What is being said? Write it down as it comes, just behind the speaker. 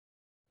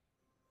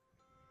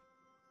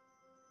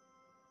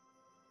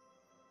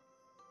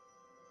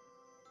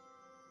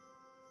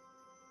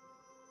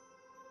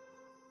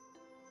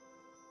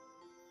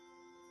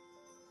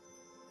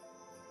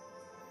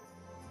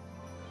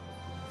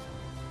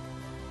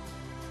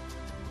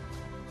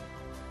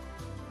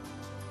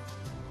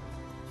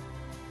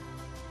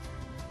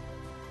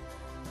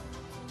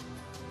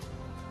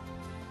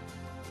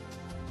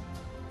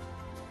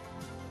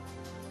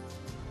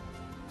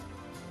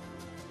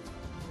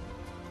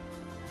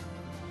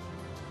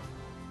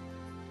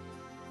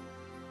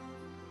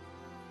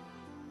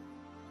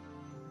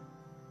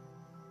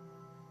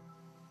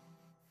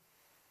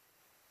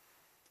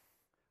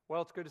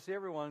Well, it's good to see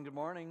everyone. Good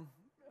morning.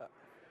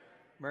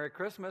 Merry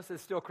Christmas.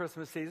 It's still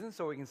Christmas season,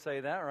 so we can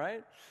say that,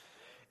 right?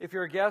 If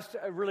you're a guest,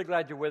 I'm really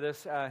glad you're with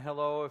us.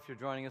 Hello, if you're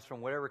joining us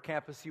from whatever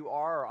campus you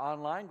are or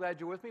online, glad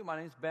you're with me. My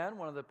name's Ben,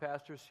 one of the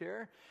pastors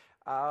here.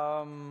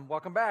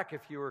 Welcome back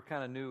if you were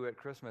kind of new at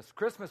Christmas.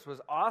 Christmas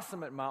was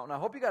awesome at Mountain. I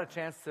hope you got a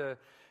chance to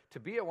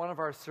be at one of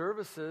our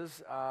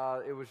services.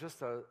 It was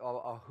just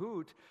a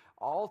hoot.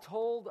 All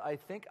told, I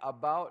think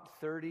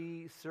about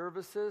 30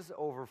 services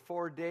over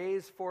 4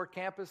 days, 4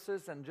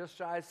 campuses, and just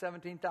shy of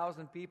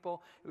 17,000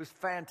 people. It was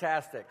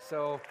fantastic.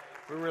 So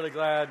we're really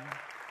glad.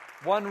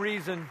 One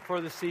reason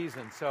for the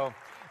season. So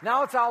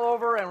now it's all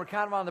over, and we're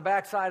kind of on the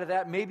backside of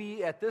that.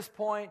 Maybe at this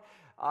point,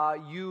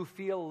 you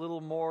feel a little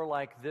more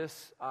like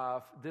this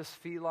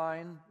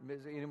feline.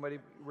 Does anybody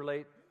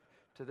relate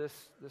to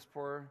this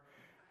poor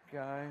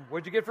guy?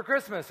 What'd you get for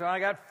Christmas? Oh, I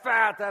got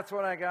fat. That's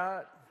what I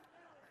got.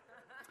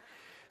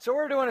 So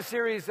we're doing a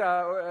series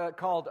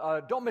called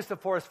Don't Miss the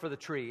Forest for the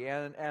Tree,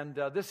 and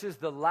this is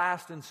the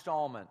last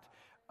installment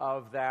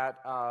of that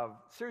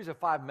series of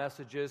 5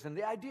 messages. And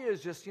the idea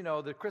is just,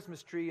 the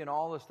Christmas tree and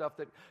all the stuff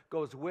that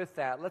goes with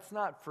that. Let's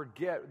not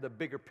forget the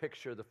bigger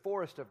picture, the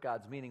forest of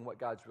God's meaning, what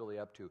God's really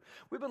up to.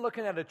 We've been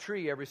looking at a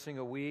tree every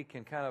single week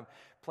and kind of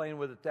playing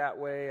with it that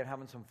way and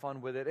having some fun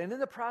with it. And in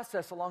the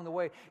process along the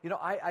way,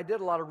 I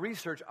did a lot of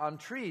research on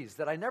trees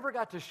that I never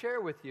got to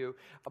share with you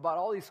about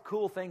all these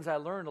cool things I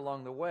learned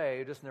along the way.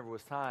 It just never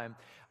was time.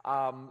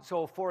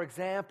 So, for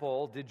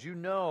example, did you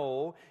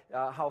know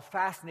how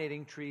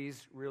fascinating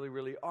trees really,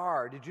 really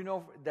are? Did you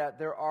know that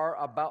there are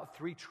about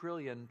 3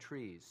 trillion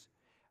trees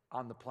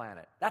on the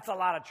planet? That's a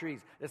lot of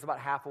trees. It's about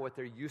half of what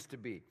there used to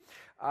be.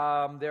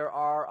 There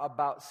are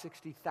about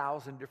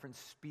 60,000 different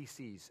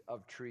species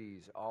of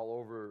trees all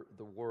over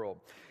the world.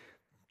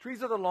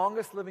 Trees are the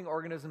longest living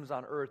organisms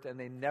on Earth, and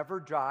they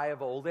never die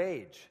of old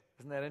age.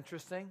 Isn't that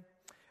interesting?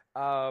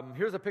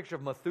 Here's a picture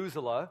of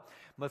Methuselah.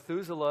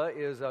 Methuselah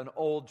is an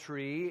old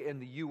tree in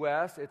the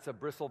U.S. It's a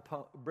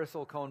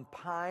bristlecone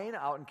pine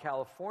out in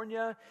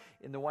California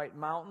in the White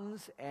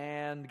Mountains.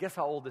 And guess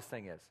how old this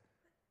thing is?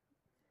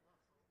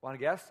 Want to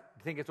guess?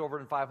 You think it's older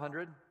than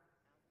 500?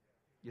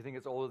 You think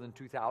it's older than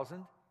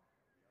 2,000?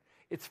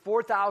 It's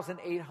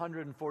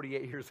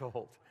 4,848 years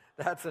old.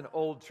 That's an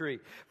old tree.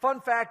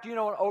 Fun fact, an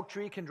oak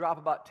tree can drop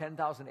about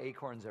 10,000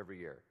 acorns every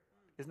year.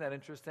 Isn't that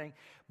interesting?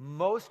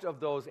 Most of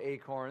those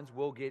acorns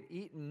will get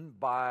eaten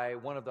by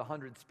one of the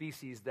 100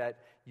 species that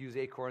use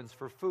acorns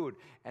for food,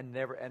 and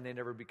they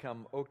never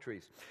become oak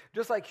trees.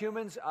 Just like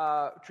humans,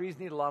 trees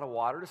need a lot of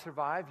water to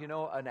survive.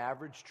 An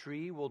average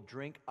tree will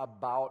drink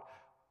about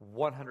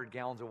 100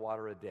 gallons of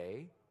water a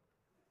day.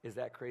 Is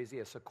that crazy?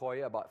 A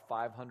sequoia, about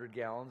 500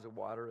 gallons of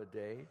water a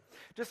day.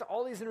 Just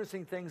all these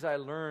interesting things I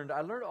learned.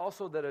 I learned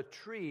also that a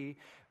tree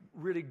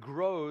really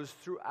grows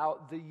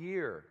throughout the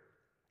year.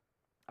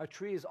 A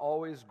tree is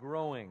always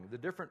growing. The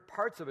different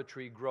parts of a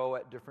tree grow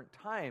at different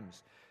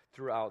times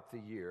throughout the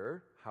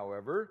year.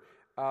 However,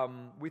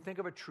 we think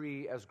of a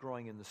tree as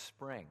growing in the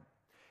spring.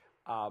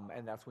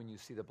 And that's when you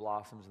see the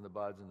blossoms and the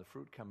buds and the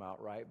fruit come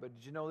out, right? But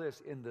did you know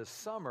this? In the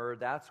summer,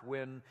 that's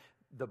when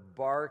the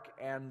bark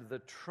and the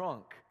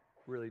trunk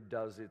really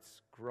does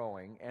its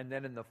growing. And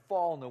then in the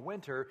fall and the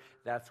winter,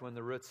 that's when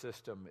the root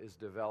system is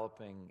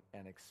developing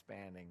and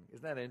expanding.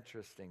 Isn't that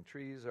interesting?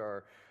 Trees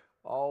are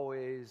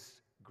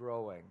always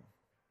growing.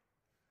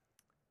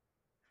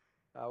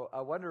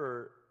 I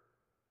wonder,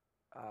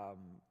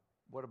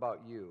 what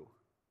about you?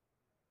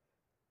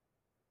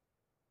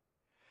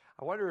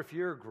 I wonder if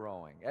you're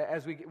growing.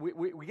 As we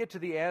get to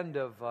the end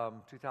of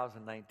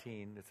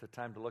 2019, it's a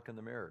time to look in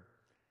the mirror.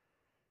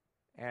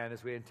 And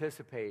as we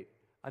anticipate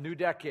a new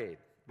decade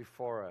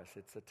before us,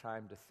 it's a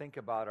time to think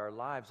about our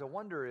lives. I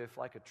wonder if,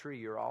 like a tree,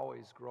 you're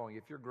always growing,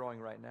 if you're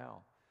growing right now.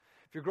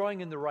 If you're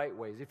growing in the right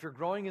ways, if you're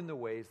growing in the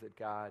ways that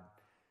God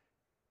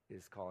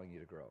is calling you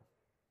to grow.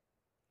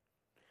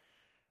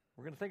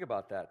 We're going to think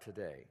about that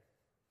today.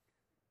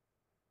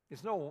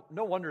 It's no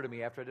wonder to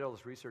me, after I did all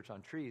this research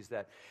on trees,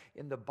 that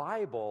in the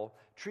Bible,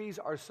 trees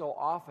are so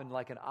often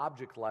like an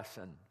object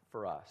lesson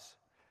for us.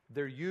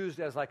 They're used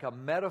as like a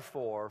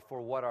metaphor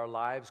for what our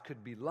lives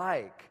could be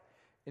like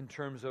in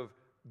terms of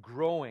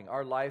growing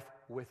our life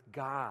with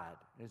God.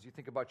 As you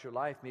think about your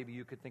life, maybe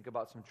you could think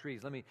about some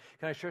trees. Can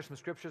I share some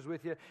scriptures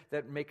with you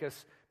that make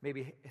us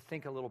maybe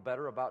think a little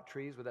better about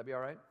trees? Would that be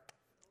all right?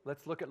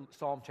 Let's look at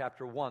Psalm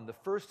chapter 1, the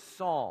first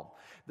psalm,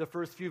 the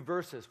first few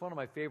verses, one of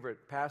my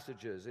favorite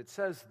passages. It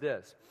says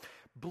this: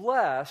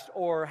 blessed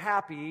or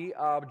happy,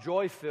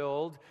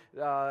 joy-filled,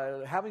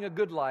 having a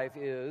good life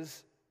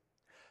is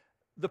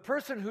the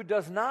person who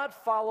does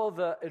not follow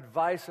the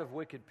advice of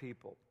wicked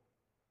people,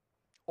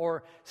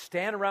 or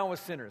stand around with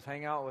sinners,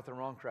 hang out with the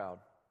wrong crowd,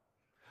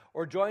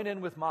 Or join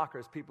in with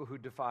mockers, people who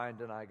defy and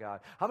deny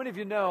God. How many of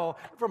you know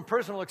from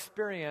personal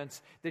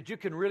experience that you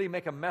can really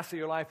make a mess of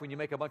your life when you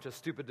make a bunch of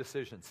stupid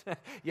decisions?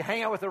 You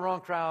hang out with the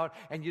wrong crowd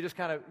and you just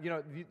kind of,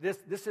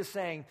 this is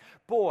saying,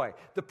 boy,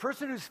 the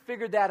person who's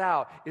figured that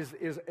out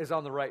is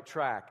on the right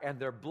track, and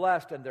they're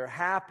blessed and they're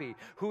happy,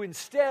 who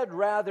instead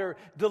rather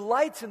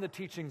delights in the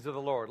teachings of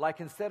the Lord.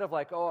 Like instead of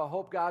like, oh, I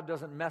hope God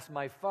doesn't mess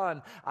my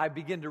fun, I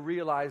begin to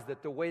realize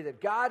that the way that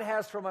God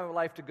has for my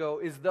life to go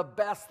is the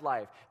best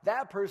life.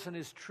 That person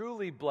is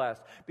truly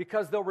blessed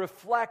because they'll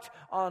reflect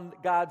on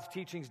God's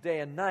teachings day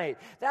and night.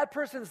 That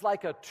person's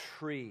like a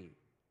tree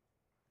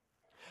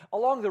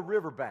along the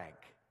riverbank,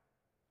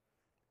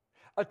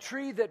 a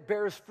tree that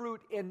bears fruit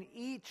in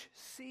each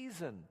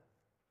season.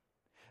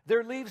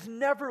 Their leaves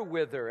never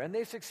wither, and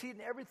they succeed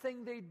in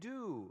everything they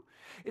do.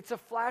 It's a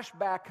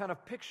flashback kind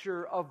of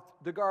picture of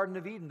the Garden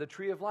of Eden, the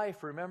tree of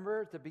life.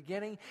 Remember at the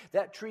beginning?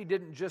 That tree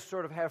didn't just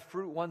sort of have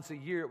fruit once a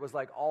year. It was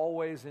like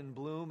always in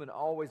bloom and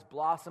always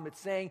blossom. It's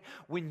saying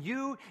when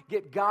you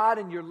get God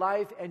in your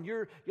life and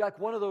you're like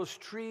one of those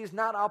trees,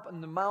 not up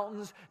in the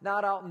mountains,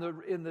 not out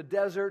in the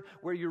desert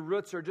where your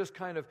roots are just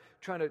kind of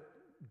trying to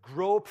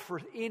grope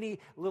for any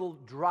little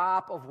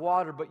drop of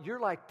water, but you're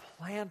like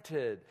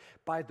planted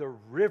by the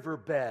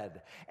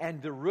riverbed,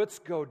 and the roots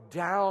go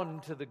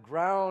down to the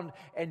ground,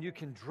 and you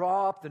can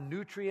draw up the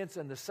nutrients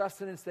and the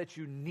sustenance that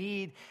you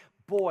need.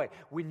 Boy,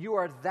 when you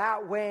are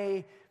that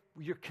way,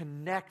 you're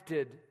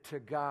connected to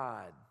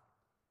God.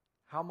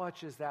 How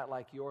much is that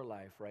like your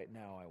life right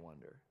now, I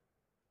wonder?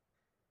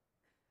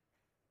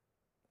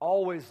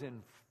 Always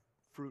in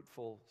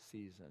fruitful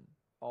season,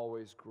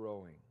 always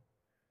growing.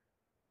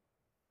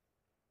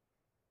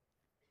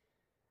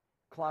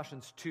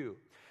 Colossians 2,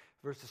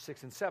 verses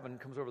 6 and 7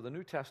 comes over the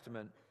New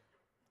Testament,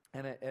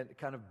 and it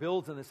kind of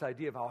builds on this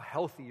idea of how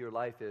healthy your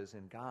life is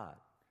in God.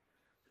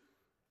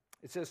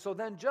 It says, so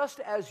then just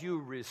as you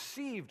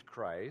received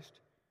Christ,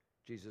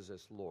 Jesus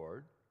as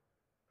Lord,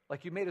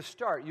 like you made a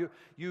start,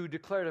 you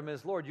declared Him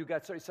as Lord, you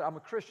got started, you said, I'm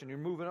a Christian, you're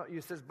moving on. You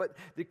says, but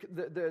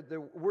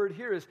the word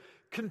here is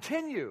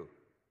continue.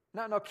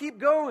 Now keep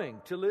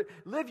going to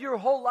live your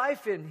whole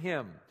life in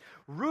Him,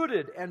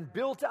 rooted and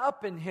built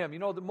up in Him. You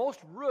know, the most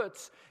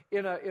roots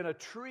in a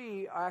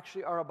tree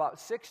actually are about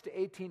 6 to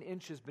 18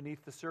 inches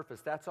beneath the surface.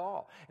 That's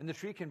all. And the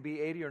tree can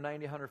be 80 or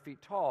 90, 100 feet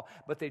tall,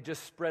 but they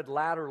just spread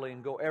laterally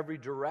and go every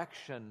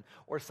direction.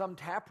 Or some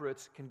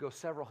taproots can go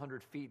several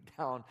hundred feet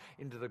down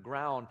into the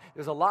ground.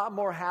 There's a lot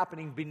more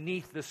happening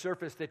beneath the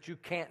surface that you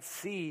can't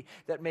see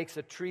that makes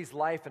a tree's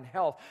life and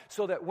health.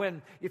 So that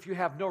if you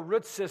have no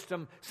root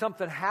system,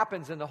 something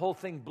happens and the whole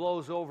thing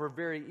blows over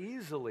very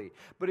easily.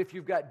 But if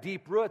you've got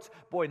deep roots,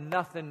 boy,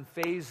 nothing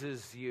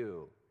phases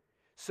you.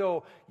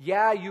 So,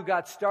 yeah, you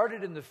got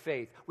started in the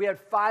faith. We had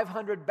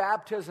 500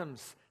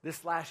 baptisms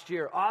this last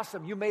year.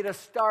 Awesome. You made a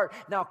start.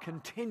 Now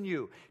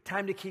continue.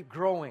 Time to keep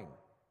growing.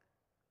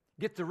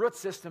 Get the root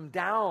system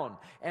down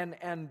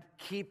and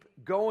keep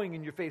going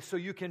in your faith so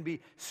you can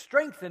be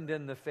strengthened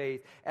in the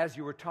faith as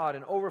you were taught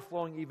and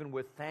overflowing even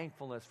with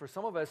thankfulness. For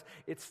some of us,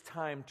 it's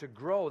time to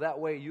grow. That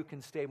way you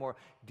can stay more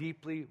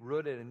deeply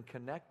rooted and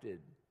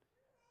connected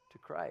to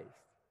Christ.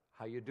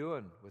 How you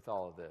doing with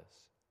all of this?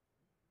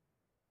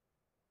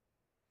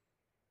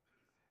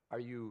 Are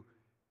you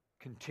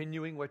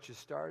continuing what you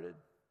started?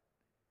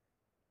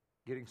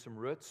 Getting some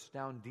roots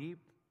down deep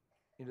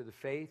into the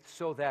faith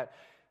so that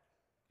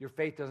your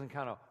faith doesn't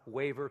kind of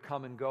waver,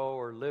 come and go,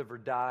 or live or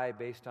die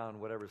based on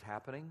whatever's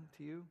happening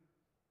to you?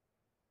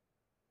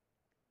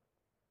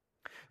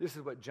 This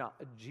is what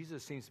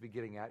Jesus seems to be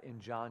getting at in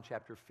John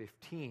chapter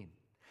 15.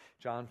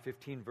 John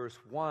 15, verse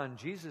 1,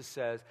 Jesus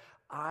says,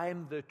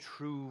 I'm the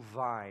true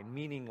vine,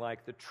 meaning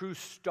like the true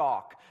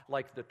stalk,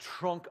 like the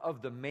trunk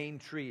of the main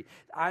tree.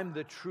 I'm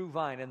the true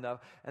vine,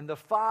 and the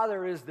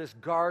Father is this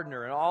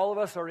gardener, and all of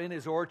us are in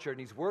His orchard, and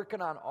He's working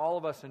on all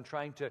of us and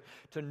trying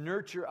to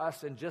nurture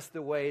us in just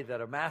the way that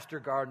a master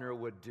gardener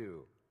would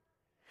do.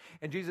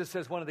 And Jesus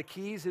says one of the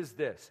keys is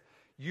this: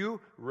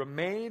 you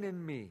remain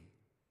in me,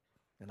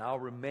 and I'll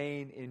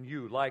remain in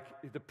you. Like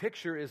the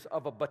picture is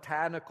of a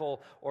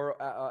botanical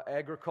or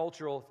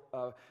agricultural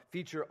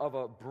feature of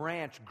a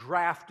branch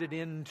grafted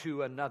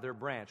into another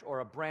branch, or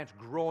a branch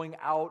growing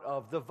out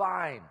of the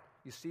vine.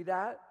 You see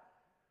that?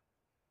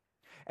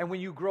 And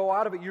when you grow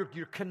out of it, you're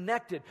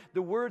connected.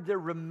 The word there,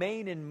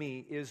 remain in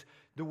me, is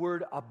the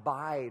word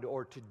abide,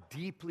 or to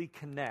deeply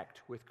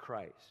connect with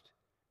Christ.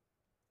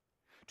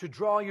 To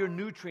draw your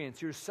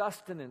nutrients, your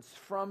sustenance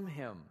from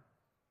Him.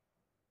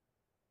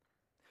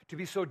 To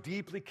be so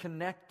deeply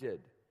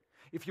connected.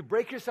 If you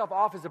break yourself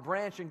off as a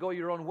branch and go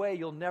your own way,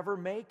 you'll never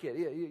make it.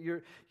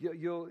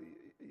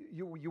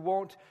 You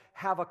won't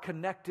have a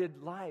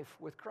connected life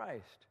with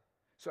Christ.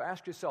 So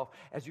ask yourself,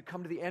 as you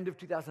come to the end of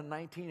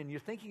 2019 and you're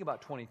thinking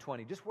about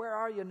 2020, just where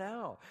are you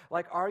now?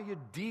 Like, are you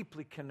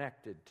deeply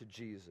connected to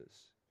Jesus?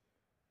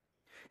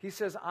 He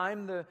says,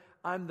 I'm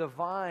the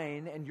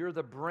vine and you're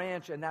the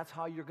branch, and that's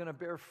how you're going to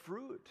bear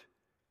fruit.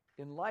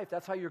 in life.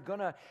 That's how you're going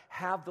to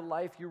have the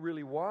life you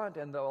really want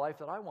and the life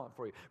that I want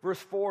for you. Verse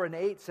 4 and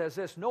 8 says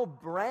this, no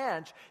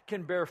branch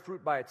can bear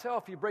fruit by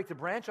itself. If you break the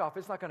branch off,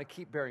 it's not going to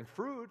keep bearing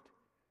fruit.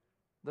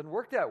 It doesn't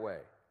work that way.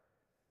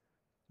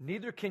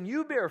 Neither can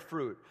you bear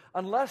fruit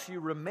unless you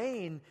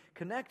remain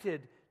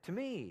connected to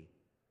me.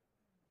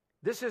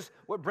 This is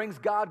what brings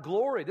God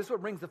glory. This is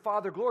what brings the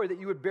Father glory, that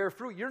you would bear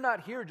fruit. You're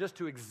not here just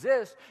to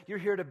exist. You're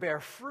here to bear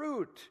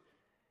fruit.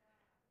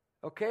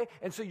 Okay?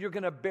 And so you're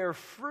going to bear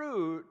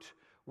fruit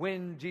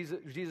when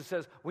Jesus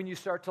says, when you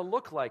start to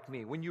look like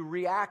me, when you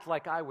react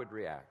like I would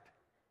react.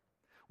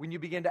 When you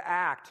begin to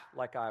act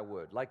like I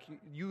would, like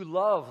you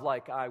love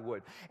like I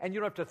would. And you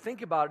don't have to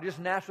think about it. It just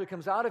naturally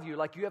comes out of you,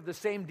 like you have the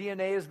same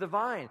DNA as the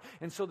vine.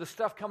 And so the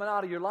stuff coming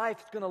out of your life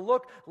is going to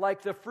look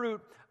like the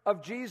fruit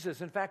of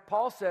Jesus. In fact,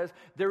 Paul says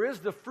there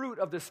is the fruit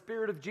of the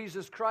Spirit of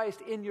Jesus Christ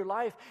in your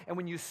life. And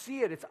when you see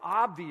it, it's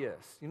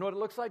obvious. You know what it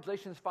looks like?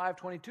 Galatians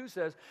 5:22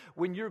 says,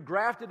 when you're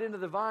grafted into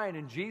the vine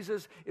and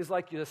Jesus is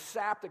like the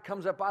sap that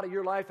comes up out of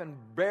your life and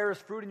bears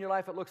fruit in your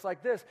life, it looks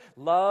like this.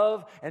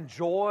 Love and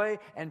joy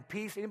and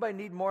peace. Anybody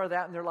need more of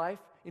that in their life?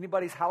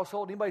 Anybody's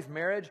household, anybody's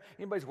marriage,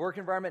 anybody's work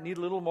environment need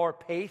a little more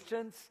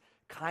patience,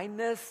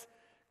 kindness,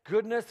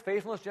 goodness,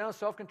 faithfulness, gentleness,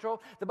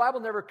 self-control? The Bible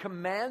never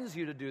commands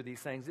you to do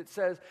these things. It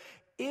says,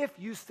 if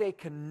you stay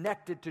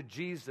connected to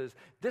Jesus,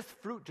 this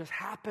fruit just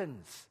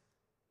happens.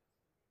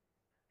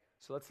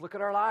 So let's look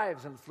at our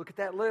lives and let's look at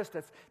that list.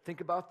 Let's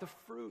think about the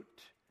fruit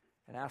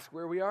and ask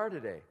where we are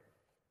today.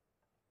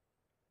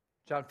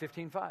 John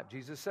 15:5,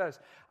 Jesus says,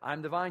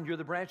 I'm the vine, you're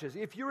the branches.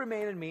 If you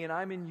remain in me and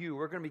I'm in you,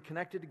 we're going to be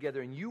connected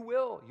together, and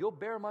you'll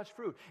bear much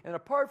fruit. And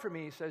apart from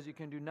me, he says, you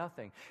can do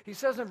nothing. He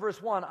says in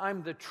verse 1,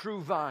 I'm the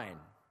true vine.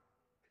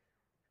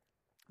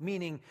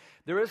 Meaning,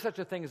 there is such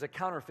a thing as a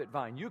counterfeit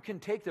vine. You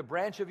can take the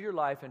branch of your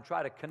life and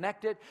try to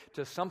connect it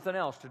to something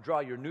else to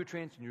draw your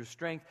nutrients and your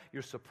strength,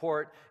 your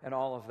support, and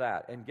all of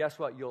that. And guess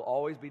what? You'll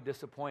always be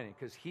disappointed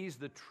because he's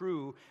the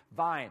true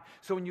vine.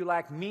 So when you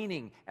lack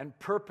meaning and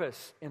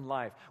purpose in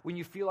life, when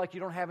you feel like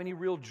you don't have any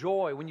real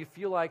joy, when you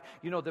feel like,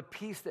 the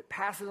peace that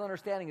passes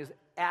understanding is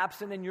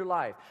absent in your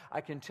life,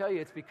 I can tell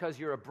you it's because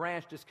you're a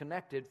branch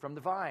disconnected from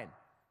the vine.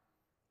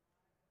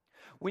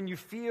 When you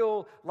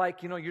feel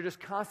like, you're just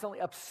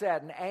constantly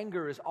upset and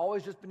anger is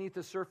always just beneath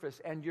the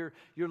surface and you're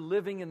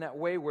living in that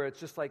way where it's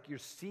just like you're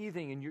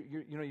seething and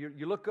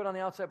you look good on the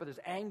outside, but there's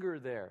anger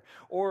there.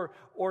 Or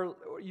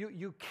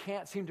you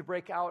can't seem to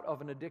break out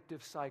of an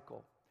addictive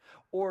cycle.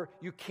 Or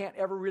you can't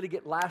ever really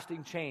get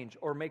lasting change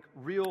or make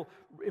real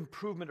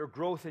improvement or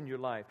growth in your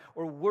life.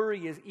 Or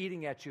worry is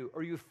eating at you.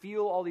 Or you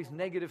feel all these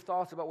negative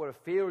thoughts about what a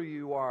failure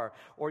you are.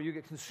 Or you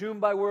get consumed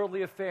by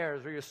worldly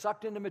affairs. Or you're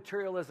sucked into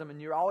materialism and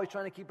you're always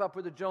trying to keep up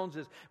with the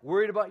Joneses,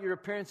 worried about your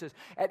appearances.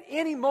 At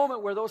any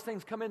moment where those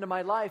things come into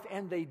my life,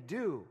 and they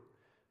do,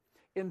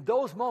 in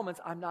those moments,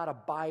 I'm not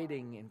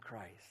abiding in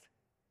Christ.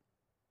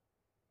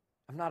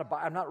 I'm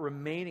not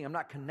remaining. I'm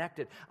not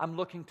connected. I'm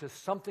looking to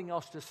something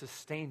else to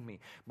sustain me.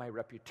 My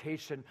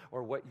reputation,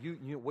 or what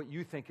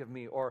you think of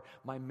me, or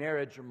my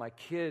marriage, or my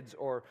kids,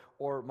 or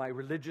my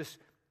religious,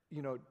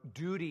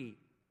 duty.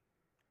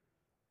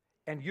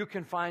 And you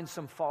can find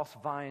some false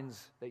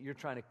vines that you're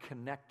trying to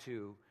connect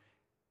to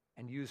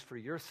and use for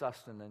your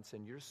sustenance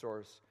and your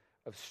source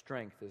of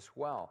strength as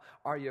well.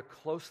 Are you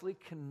closely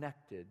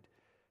connected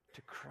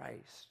to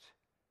Christ?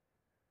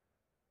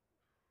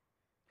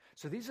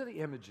 So these are the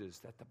images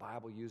that the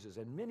Bible uses,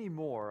 and many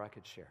more I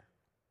could share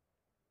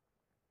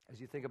as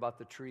you think about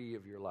the tree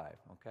of your life,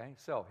 okay?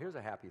 So here's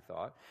a happy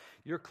thought.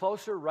 You're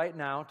closer right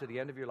now to the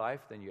end of your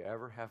life than you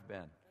ever have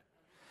been.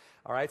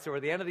 All right, so we're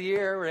at the end of the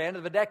year, we're at the end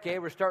of the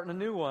decade, we're starting a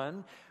new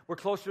one. We're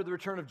closer to the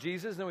return of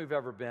Jesus than we've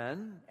ever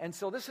been. And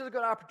so this is a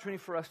good opportunity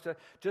for us to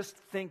just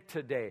think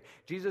today.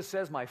 Jesus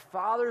says, my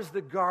Father's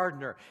the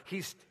gardener.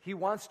 He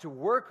wants to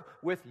work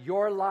with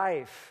your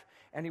life.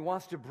 And he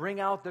wants to bring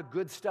out the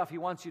good stuff. He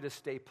wants you to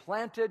stay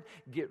planted,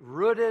 get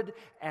rooted,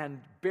 and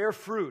bear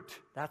fruit.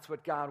 That's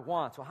what God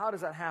wants. So how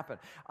does that happen?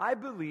 I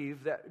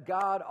believe that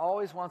God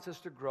always wants us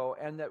to grow,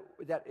 and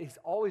that he's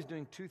always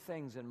doing two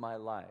things in my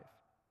life.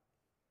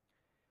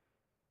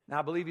 Now,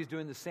 I believe he's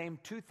doing the same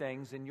two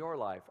things in your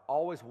life.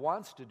 Always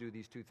wants to do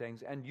these two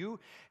things. And you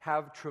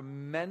have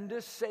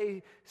tremendous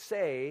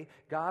say.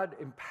 God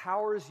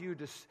empowers you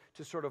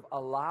to sort of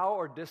allow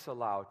or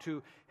disallow,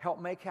 to help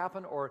make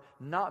happen or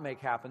not make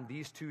happen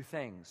these two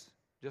things,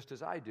 just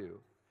as I do.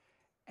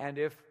 And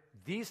if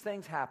these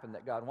things happen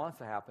that God wants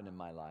to happen in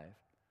my life,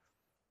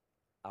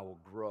 I will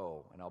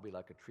grow, and I'll be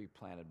like a tree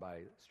planted by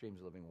streams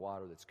of living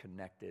water that's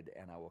connected,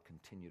 and I will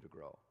continue to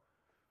grow.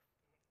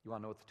 You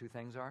want to know what the two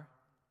things are?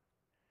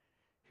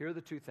 Here are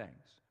the two things,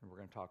 and we're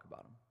going to talk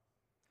about them.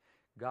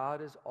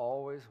 God is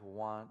always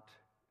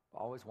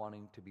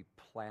wanting to be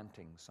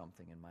planting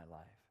something in my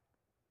life.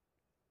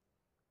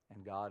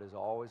 And God is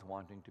always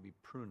wanting to be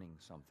pruning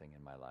something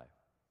in my life.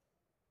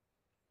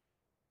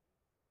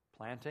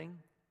 Planting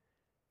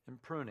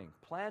and pruning.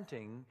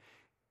 Planting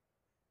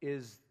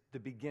is the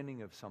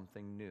beginning of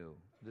something new,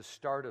 the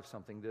start of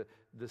something,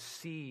 the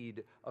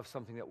seed of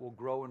something that will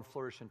grow and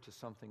flourish into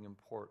something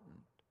important.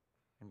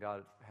 And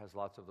God has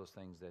lots of those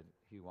things that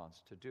he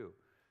wants to do.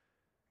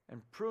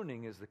 And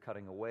pruning is the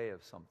cutting away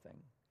of something,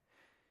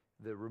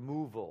 the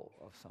removal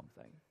of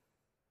something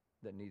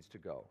that needs to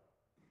go.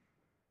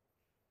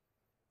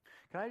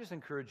 Can I just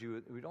encourage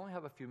you, we only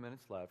have a few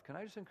minutes left, can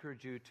I just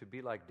encourage you to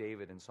be like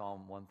David in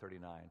Psalm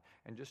 139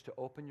 and just to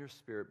open your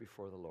spirit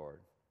before the Lord.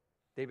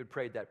 David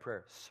prayed that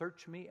prayer,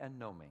 search me and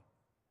know me,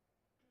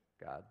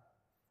 God.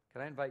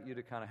 Can I invite you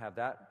to kind of have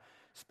that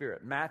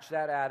spirit, match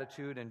that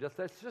attitude, and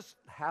let's just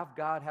have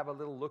God have a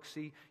little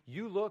look-see.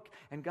 You look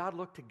and God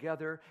look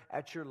together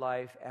at your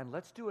life, and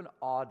let's do an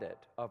audit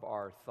of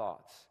our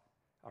thoughts,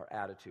 our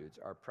attitudes,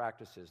 our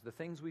practices, the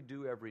things we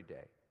do every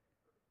day.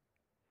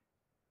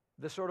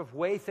 The sort of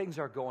way things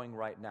are going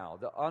right now,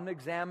 the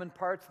unexamined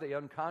parts, the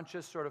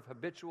unconscious sort of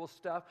habitual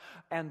stuff,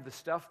 and the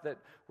stuff that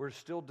we're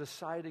still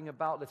deciding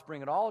about. Let's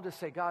bring it all to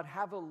say, God,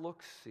 have a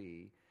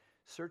look-see.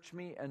 Search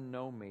me and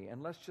know me,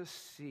 and let's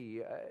just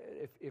see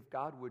if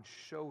God would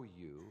show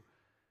you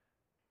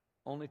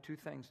only two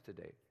things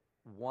today.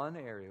 One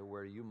area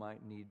where you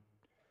might need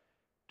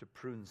to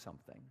prune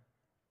something,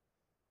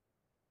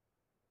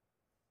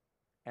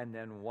 and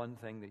then one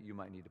thing that you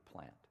might need to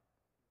plant.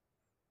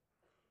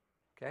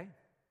 Okay?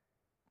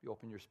 You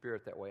open your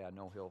spirit that way, I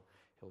know he'll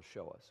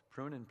show us.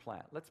 Prune and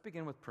plant. Let's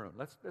begin with prune.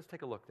 Let's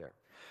take a look there.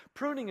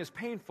 Pruning is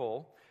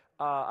painful,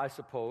 I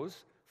suppose,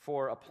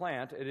 for a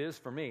plant. It is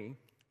for me.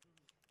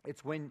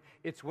 It's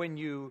when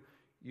you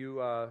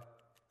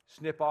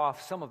snip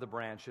off some of the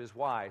branches.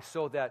 Why?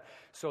 So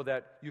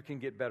that you can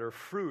get better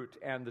fruit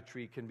and the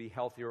tree can be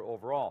healthier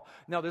overall.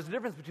 Now, there's a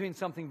difference between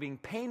something being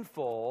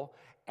painful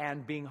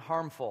and being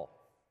harmful.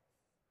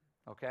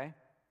 Okay?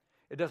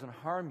 It doesn't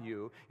harm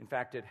you. In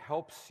fact, it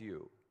helps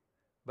you.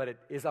 But it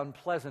is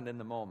unpleasant in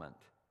the moment.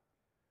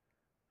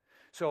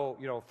 So,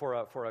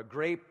 for a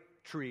grape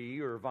tree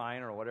or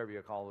vine or whatever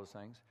you call those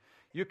things,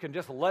 you can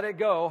just let it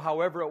go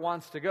however it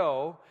wants to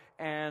go,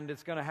 and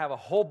it's going to have a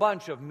whole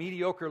bunch of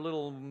mediocre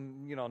little,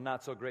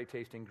 not so great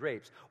tasting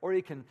grapes. Or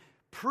you can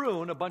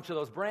prune a bunch of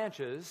those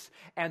branches,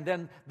 and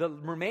then the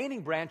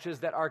remaining branches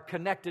that are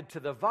connected to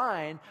the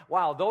vine,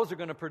 wow, those are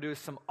going to produce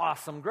some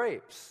awesome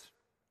grapes.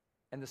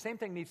 And the same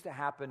thing needs to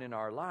happen in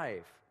our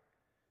life.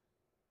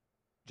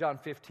 John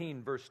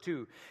 15, verse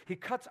 2, he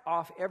cuts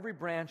off every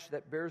branch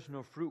that bears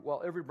no fruit,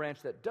 while every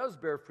branch that does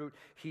bear fruit,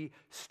 he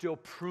still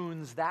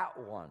prunes that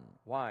one.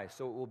 Why?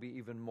 So it will be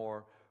even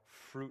more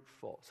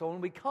fruitful. So when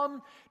we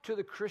come to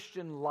the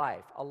Christian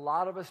life, a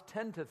lot of us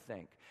tend to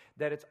think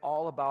that it's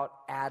all about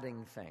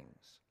adding things.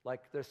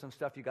 Like there's some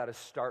stuff you got to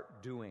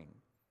start doing.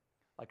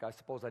 Like I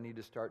suppose I need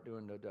to start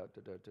doing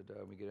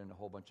and we get in a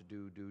whole bunch of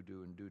do,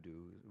 and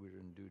do. We're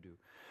in do.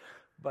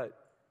 But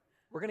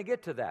we're going to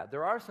get to that.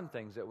 There are some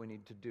things that we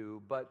need to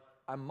do, but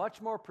I'm much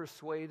more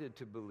persuaded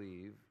to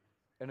believe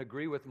and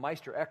agree with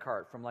Meister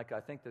Eckhart from I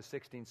think the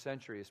 16th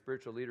century, a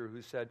spiritual leader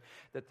who said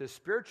that the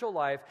spiritual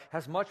life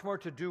has much more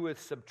to do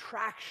with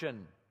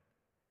subtraction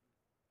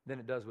than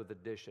it does with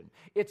addition.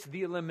 It's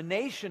the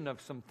elimination of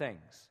some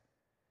things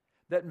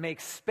that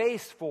makes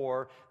space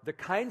for the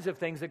kinds of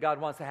things that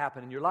God wants to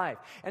happen in your life.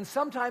 And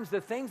sometimes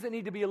the things that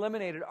need to be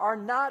eliminated are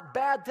not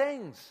bad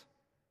things.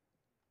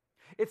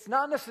 It's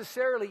not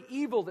necessarily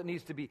evil that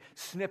needs to be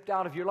snipped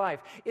out of your life.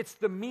 It's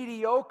the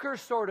mediocre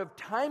sort of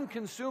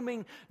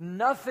time-consuming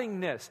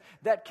nothingness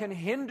that can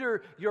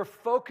hinder your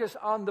focus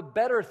on the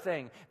better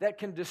thing, that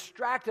can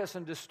distract us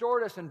and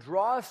distort us and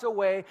draw us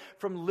away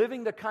from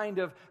living the kind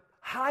of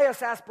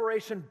highest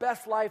aspiration,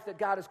 best life that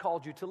God has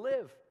called you to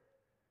live.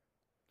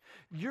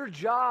 Your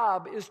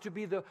job is to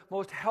be the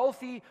most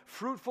healthy,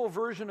 fruitful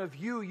version of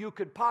you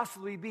could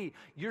possibly be.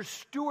 You're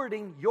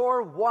stewarding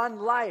your one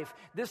life.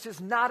 This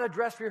is not a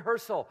dress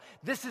rehearsal.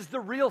 This is the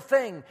real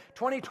thing.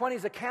 2020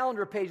 is a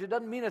calendar page. It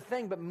doesn't mean a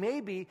thing, but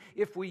maybe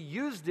if we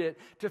used it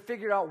to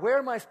figure out where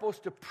am I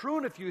supposed to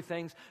prune a few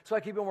things so I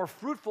can be more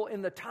fruitful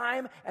in the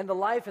time and the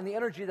life and the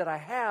energy that I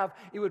have,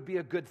 it would be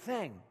a good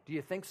thing. Do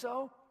you think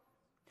so?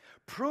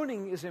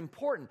 Pruning is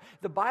important.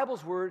 The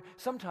Bible's word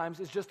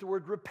sometimes is just the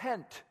word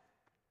repent.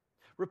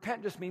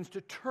 Repent just means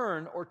to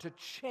turn or to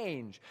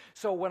change.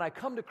 So when I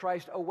come to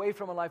Christ away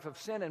from a life of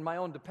sin and my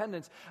own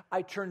dependence,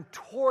 I turn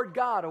toward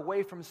God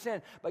away from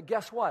sin. But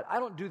guess what? I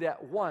don't do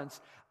that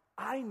once.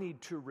 I need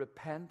to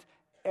repent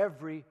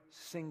every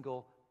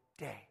single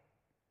day.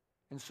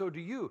 And so do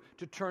you,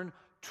 to turn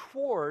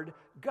toward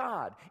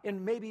God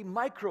in maybe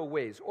micro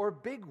ways or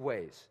big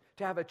ways,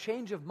 to have a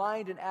change of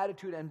mind and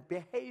attitude and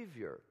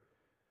behavior.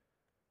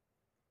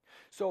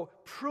 So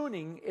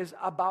pruning is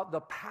about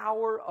the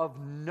power of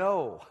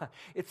no.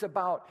 It's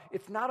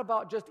not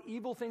about just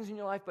evil things in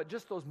your life, but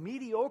just those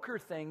mediocre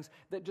things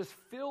that just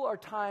fill our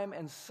time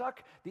and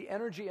suck the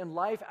energy and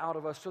life out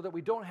of us so that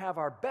we don't have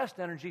our best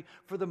energy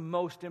for the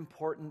most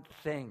important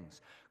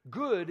things.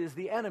 Good is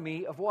the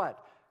enemy of what?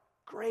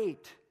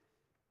 Great.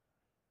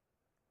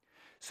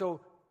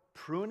 So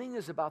pruning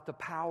is about the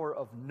power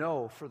of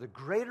no for the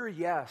greater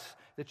yes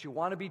that you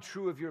want to be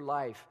true of your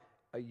life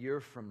a year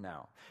from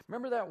now.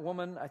 Remember that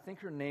woman, I think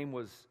her name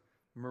was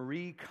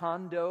Marie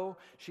Kondo,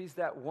 she's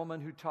that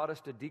woman who taught us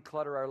to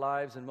declutter our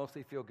lives and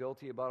mostly feel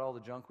guilty about all the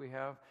junk we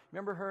have.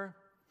 Remember her?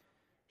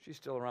 She's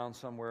still around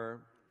somewhere,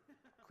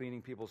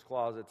 cleaning people's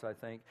closets, I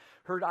think.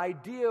 Her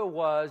idea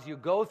was you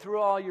go through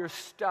all your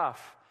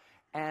stuff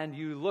and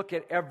you look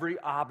at every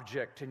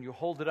object and you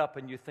hold it up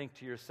and you think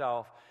to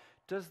yourself,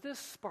 does this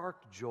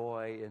spark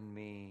joy in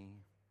me?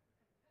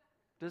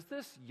 Does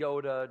this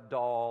Yoda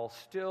doll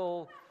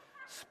still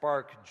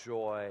spark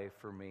joy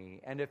for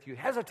me? And if you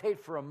hesitate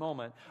for a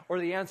moment, or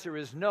the answer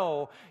is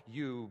no,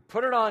 you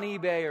put it on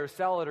eBay or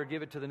sell it or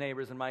give it to the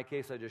neighbors. In my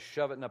case, I just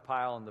shove it in a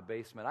pile in the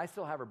basement. I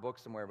still have her book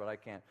somewhere, but I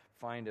can't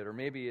find it. Or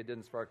maybe it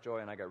didn't spark joy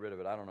and I got rid of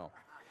it. I don't know.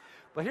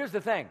 But here's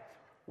the thing.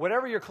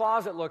 Whatever your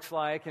closet looks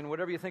like and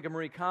whatever you think of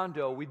Marie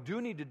Kondo, we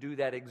do need to do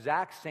that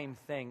exact same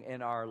thing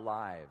in our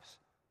lives.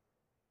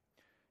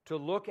 To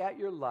look at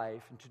your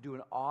life and to do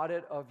an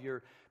audit of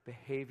your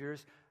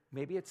behaviors.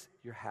 Maybe it's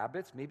your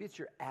habits, maybe it's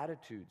your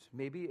attitudes,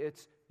 maybe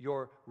it's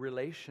your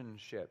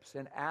relationships.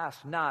 And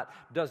ask not,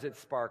 does it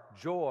spark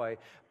joy,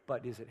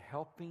 but is it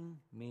helping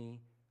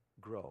me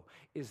grow?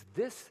 Is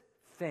this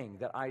thing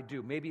that I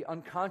do, maybe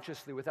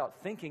unconsciously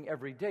without thinking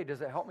every day,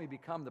 does it help me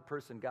become the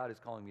person God is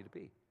calling me to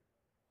be?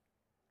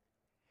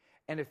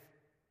 And if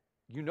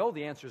you know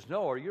the answer is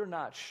no, or you're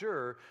not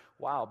sure,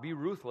 wow, be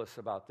ruthless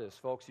about this,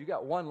 folks. You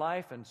got one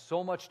life and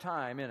so much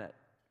time in it.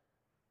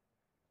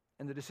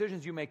 And the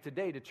decisions you make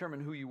today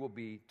determine who you will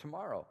be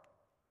tomorrow.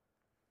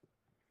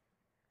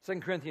 2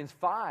 Corinthians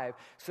 5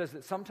 says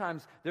that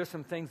sometimes there's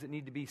some things that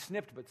need to be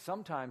snipped, but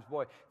sometimes,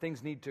 boy,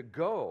 things need to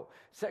go.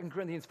 2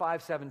 Corinthians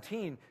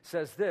 5:17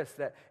 says this,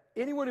 that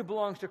anyone who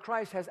belongs to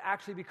Christ has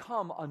actually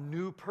become a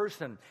new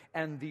person.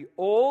 And the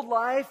old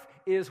life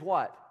is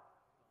what?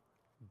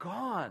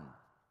 Gone.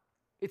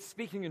 It's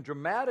speaking in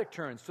dramatic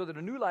terms so that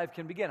a new life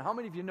can begin. How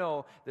many of you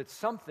know that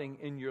something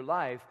in your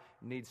life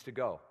needs to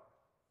go?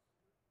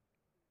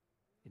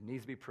 It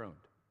needs to be pruned.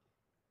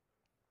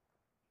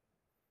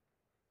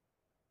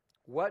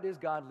 What is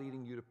God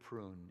leading you to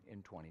prune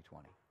in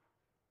 2020?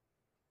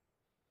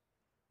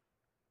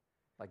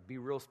 Like, be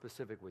real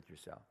specific with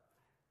yourself.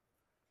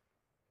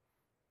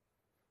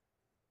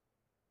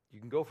 You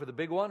can go for the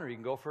big one or you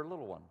can go for a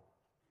little one.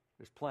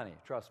 There's plenty,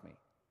 trust me.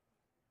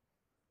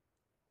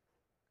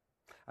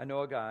 I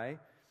know a guy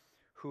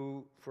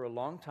who, for a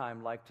long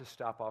time, liked to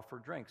stop off for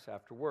drinks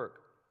after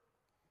work.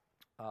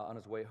 On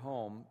his way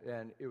home,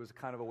 and it was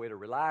kind of a way to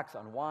relax,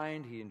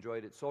 unwind. He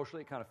enjoyed it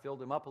socially. It kind of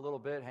filled him up a little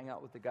bit, hang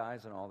out with the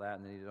guys and all that,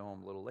 and then he'd get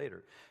home a little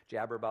later,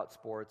 jabber about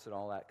sports and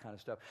all that kind of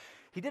stuff.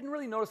 He didn't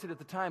really notice it at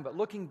the time, but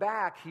looking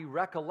back, he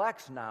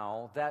recollects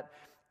now that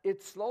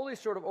it slowly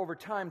sort of over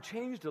time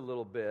changed a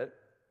little bit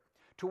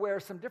to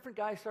where some different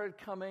guys started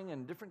coming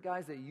and different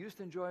guys that he used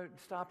to enjoy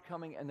stopped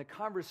coming, and the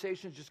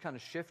conversations just kind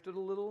of shifted a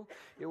little.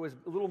 It was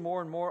a little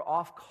more and more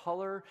off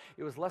color.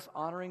 It was less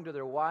honoring to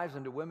their wives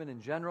and to women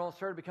in general. It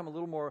started to become a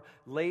little more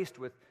laced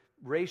with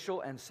racial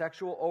and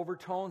sexual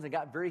overtones and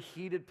got very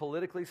heated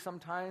politically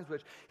sometimes,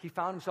 which he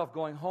found himself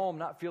going home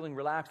not feeling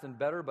relaxed and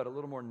better, but a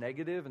little more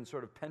negative and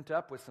sort of pent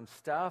up with some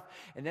stuff.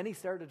 And then he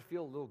started to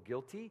feel a little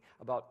guilty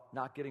about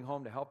not getting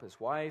home to help his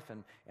wife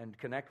and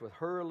connect with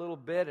her a little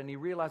bit. And he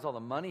realized all the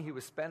money he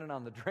was spending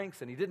on the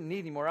drinks, and he didn't need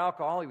any more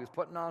alcohol. He was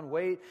putting on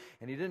weight,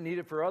 and he didn't need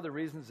it for other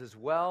reasons as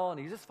well. And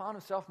he just found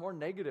himself more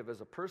negative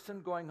as a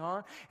person going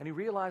on. And he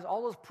realized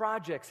all those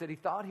projects that he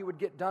thought he would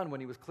get done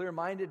when he was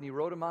clear-minded and he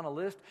wrote them on a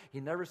list,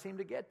 he never seemed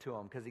to get to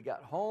them because he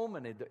got home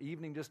and the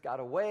evening just got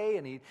away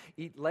and he'd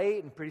eat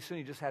late, and pretty soon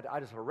he just had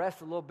to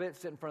rest a little bit,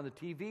 sit in front of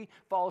the TV,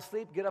 fall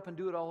asleep, get up and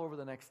do it all over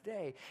the next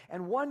day.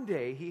 And one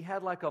day he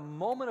had like a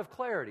moment of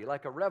clarity,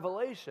 like a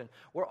revelation,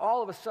 where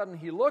all of a sudden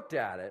he looked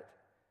at it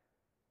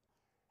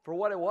for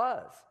what it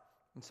was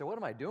and said, what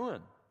am I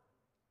doing?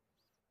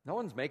 No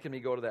one's making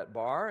me go to that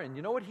bar. And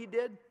you know what he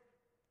did?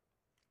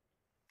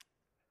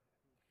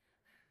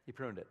 He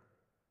pruned it.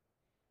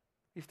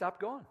 He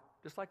stopped going,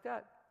 just like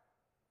that.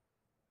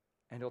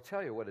 And he'll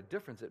tell you what a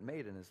difference it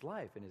made in his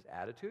life, in his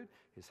attitude,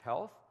 his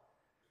health,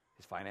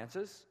 his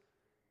finances,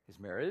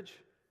 his marriage.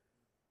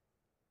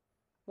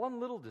 One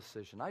little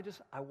decision.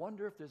 I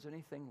wonder if there's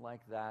anything like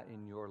that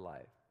in your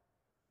life.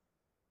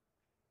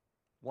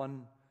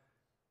 One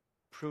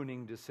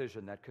pruning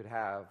decision that could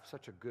have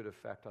such a good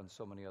effect on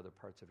so many other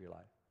parts of your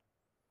life.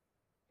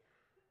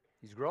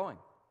 He's growing.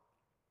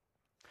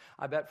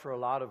 I bet for a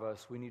lot of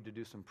us, we need to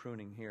do some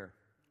pruning here.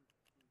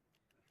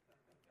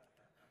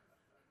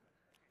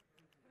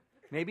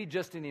 Maybe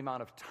just in the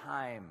amount of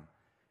time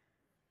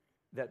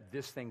that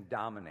this thing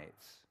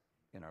dominates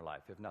in our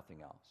life, if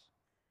nothing else.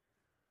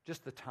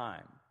 Just the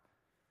time.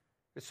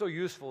 It's so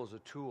useful as a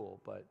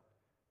tool, but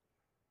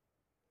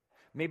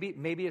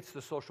maybe it's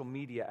the social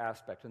media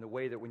aspect and the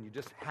way that when you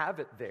just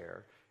have it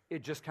there,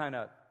 it just kind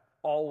of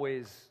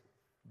always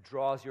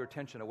draws your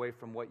attention away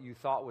from what you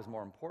thought was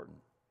more important.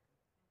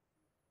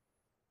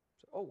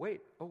 So, oh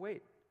wait,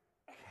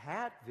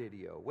 cat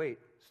video. Wait,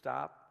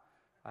 stop.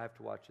 I have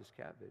to watch this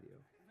cat video.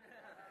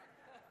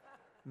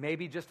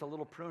 Maybe just a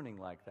little pruning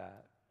like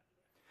that.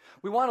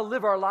 We want to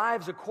live our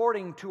lives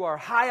according to our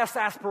highest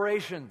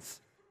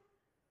aspirations.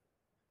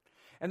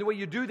 And the way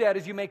you do that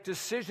is you make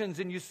decisions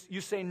and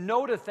you say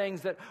no to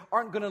things that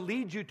aren't going to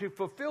lead you to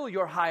fulfill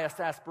your highest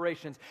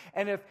aspirations.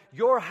 And if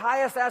your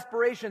highest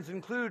aspirations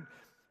include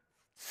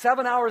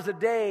 7 hours a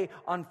day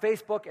on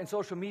Facebook and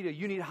social media,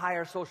 you need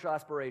higher social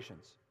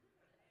aspirations.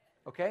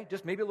 Okay?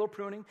 Just maybe a little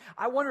pruning.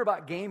 I wonder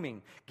about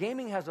gaming.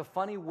 Gaming has a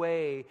funny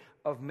way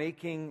of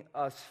making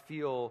us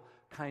feel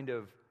kind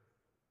of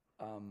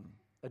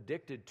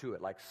addicted to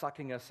it, like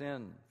sucking us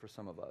in for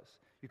some of us.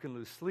 You can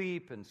lose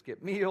sleep and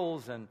skip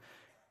meals and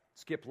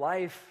skip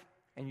life,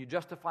 and you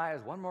justify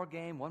as one more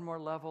game, one more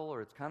level,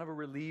 or it's kind of a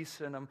release,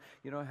 and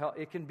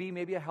it can be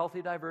maybe a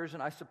healthy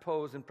diversion, I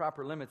suppose, in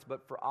proper limits.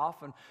 But for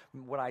often,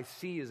 what I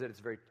see is that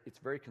it's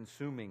very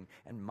consuming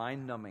and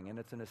mind-numbing, and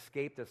it's an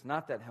escape that's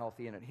not that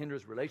healthy, and it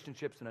hinders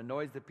relationships and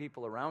annoys the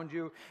people around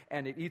you,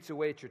 and it eats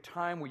away at your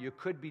time where you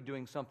could be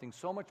doing something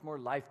so much more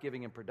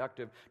life-giving and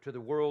productive to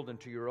the world and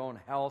to your own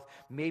health,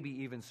 maybe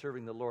even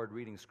serving the Lord,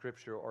 reading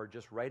Scripture, or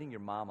just writing your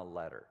mom a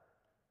letter.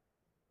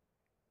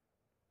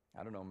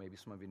 I don't know, maybe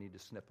some of you need to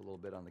snip a little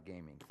bit on the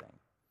gaming thing.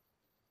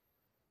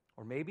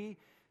 Or maybe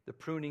the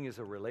pruning is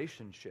a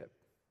relationship.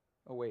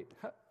 Oh, wait,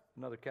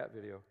 another cat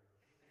video.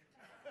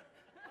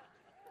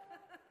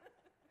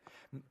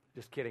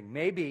 Just kidding.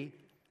 Maybe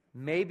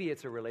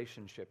it's a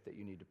relationship that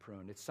you need to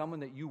prune. It's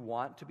someone that you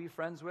want to be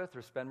friends with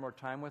or spend more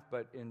time with,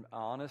 but in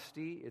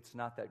honesty, it's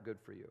not that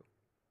good for you.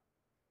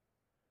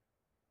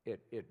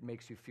 It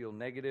makes you feel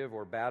negative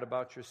or bad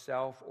about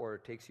yourself, or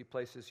it takes you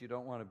places you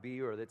don't want to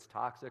be, or it's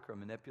toxic or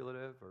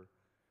manipulative,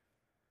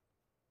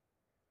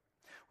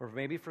 or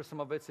maybe for some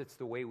of us it's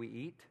the way we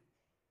eat,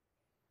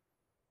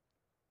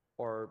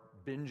 or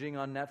binging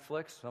on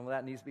Netflix. Some of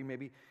that needs to be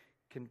maybe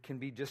can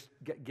be just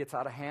gets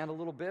out of hand a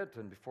little bit,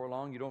 and before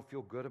long you don't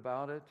feel good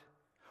about it.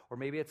 Or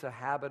maybe it's a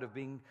habit of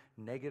being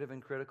negative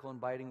and critical and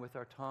biting with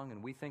our tongue,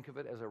 and we think of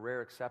it as a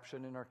rare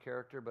exception in our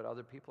character, but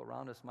other people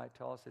around us might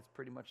tell us it's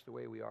pretty much the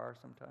way we are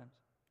sometimes.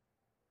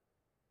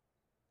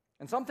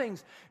 And some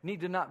things need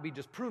to not be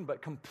just pruned,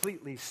 but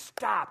completely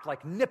stopped,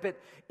 like nip it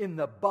in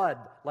the bud,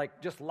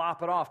 like just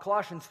lop it off.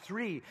 Colossians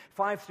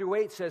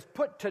 3:5-8 says,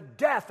 put to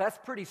death. That's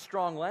pretty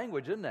strong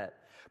language, isn't it?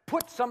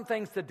 Put some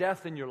things to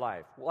death in your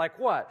life. Like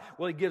what?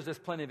 Well, he gives us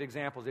plenty of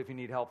examples if you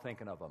need help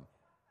thinking of them.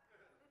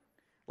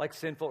 Like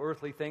sinful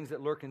earthly things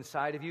that lurk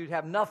inside of you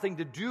have nothing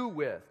to do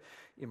with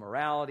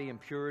immorality,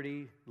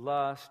 impurity,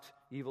 lust,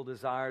 evil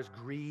desires,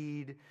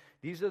 greed.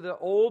 These are the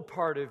old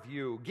part of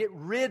you. Get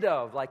rid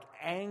of, like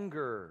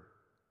anger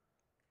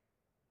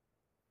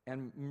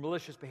and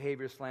malicious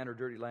behavior, slander,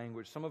 dirty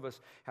language. Some of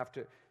us have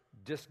to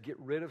just get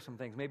rid of some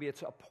things. Maybe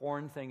it's a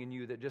porn thing in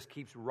you that just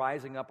keeps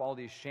rising up all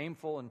these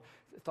shameful and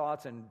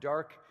thoughts and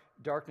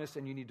darkness,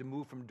 and you need to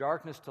move from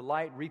darkness to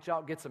light. Reach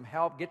out, get some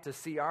help, get to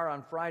CR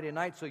on Friday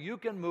night so you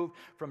can move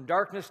from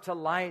darkness to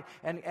light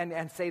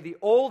and say the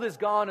old is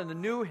gone and the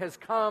new has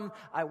come.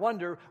 I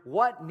wonder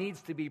what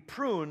needs to be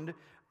pruned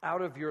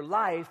out of your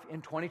life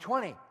in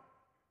 2020.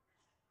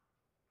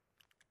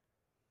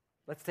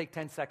 Let's take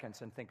 10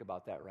 seconds and think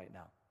about that right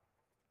now.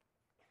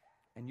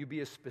 And you be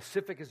as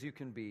specific as you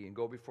can be and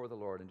go before the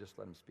Lord and just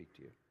let Him speak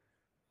to you.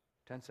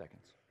 10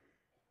 seconds.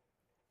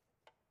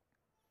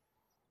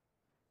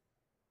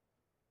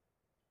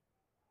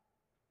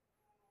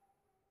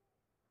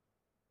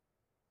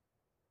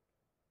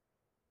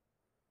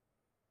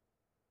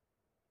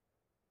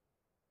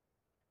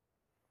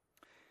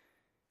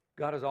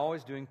 God is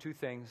always doing two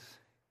things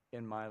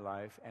in my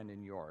life and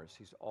in yours.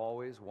 He's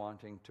always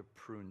wanting to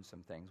prune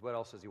some things. What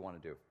else does He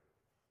want to do?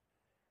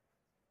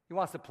 He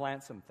wants to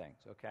plant some things,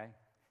 okay?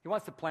 He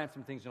wants to plant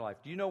some things in your life.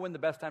 Do you know when the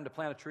best time to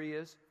plant a tree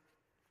is?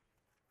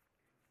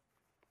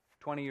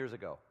 20 years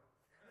ago.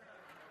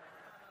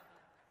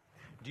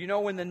 Do you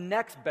know when the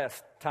next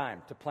best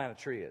time to plant a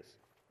tree is?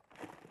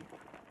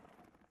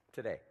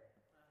 Today.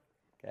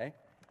 Okay?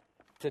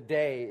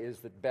 Today is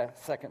the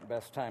second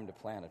best time to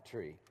plant a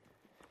tree.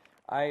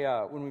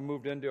 When we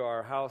moved into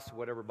our house,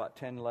 about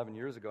 10, 11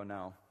 years ago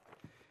now,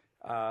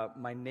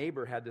 my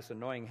neighbor had this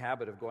annoying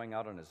habit of going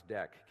out on his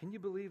deck. Can you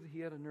believe he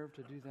had a nerve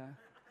to do that?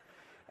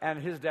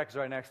 And his deck's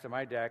right next to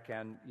my deck,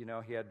 and,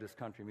 he had this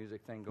country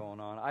music thing going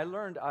on. I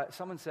learned,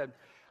 someone said,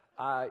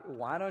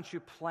 why don't you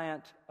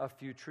plant a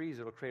few trees?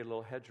 It'll create a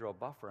little hedgerow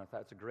buffer. And I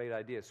thought that's a great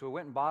idea. So we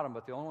went and bought them,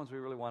 but the only ones we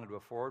really wanted to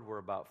afford were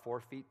about 4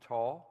 feet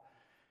tall.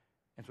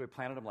 And so we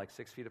planted them like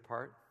 6 feet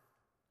apart.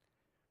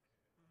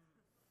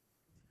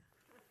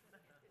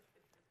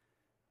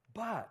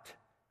 But,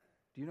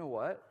 do you know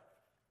what?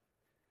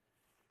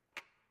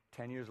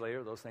 10 years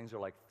later, those things are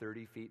like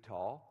 30 feet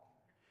tall.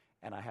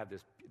 And I have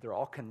they're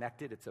all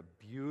connected. It's a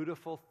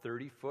beautiful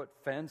 30-foot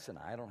fence, and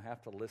I don't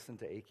have to listen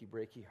to Achy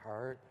Breaky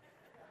Heart.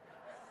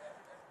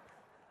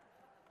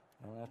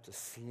 I don't have to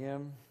see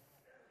him.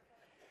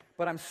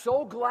 But I'm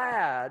so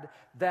glad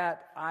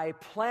that I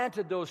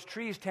planted those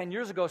trees 10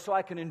 years ago so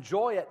I can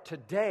enjoy it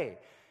today.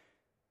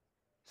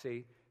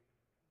 See?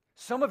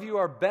 Some of you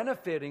are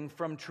benefiting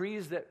from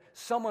trees that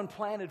someone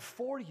planted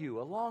for you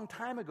a long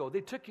time ago.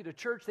 They took you to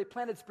church, they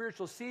planted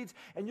spiritual seeds,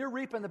 and you're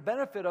reaping the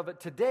benefit of it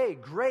today.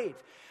 Great.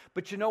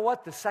 But you know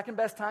what? The second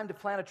best time to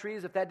plant a tree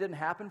is if that didn't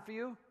happen for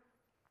you?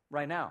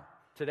 right now,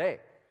 today.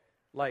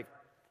 Like,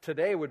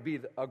 today would be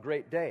a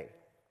great day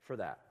for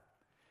that,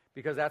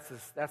 because that's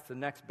the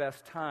next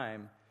best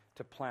time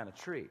to plant a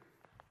tree.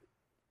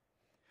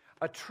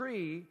 A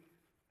tree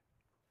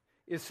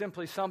is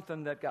simply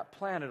something that got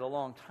planted a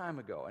long time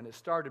ago, and it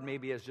started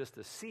maybe as just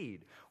a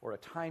seed or a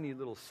tiny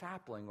little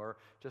sapling or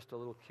just a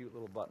little cute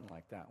little button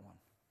like that one.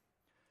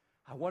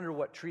 I wonder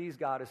what trees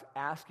God is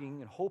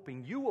asking and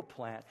hoping you will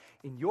plant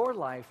in your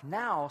life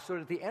now, so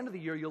that at the end of the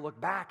year you'll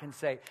look back and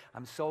say,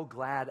 I'm so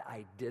glad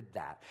I did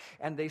that.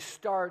 And they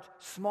start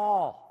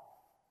small.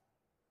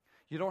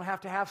 You don't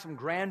have to have some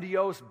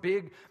grandiose,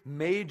 big,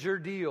 major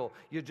deal.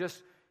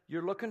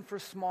 You're looking for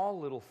small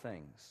little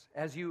things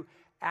as you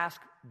ask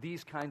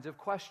these kinds of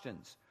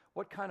questions.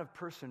 What kind of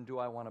person do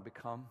I want to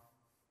become?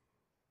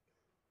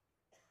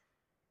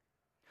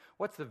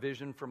 What's the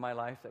vision for my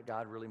life that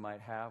God really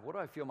might have? What do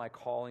I feel my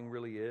calling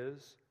really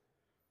is?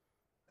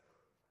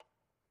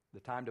 The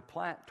time to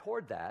plant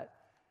toward that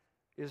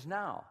is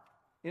now,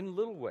 in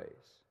little ways.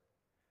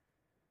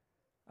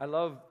 I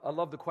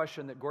love the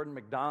question that Gordon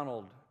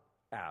MacDonald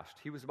asked.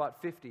 He was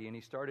about 50, and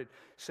he started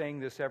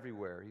saying this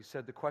everywhere. He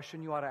said, the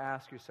question you ought to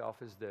ask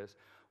yourself is this: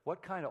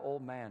 what kind of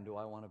old man do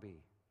I want to be?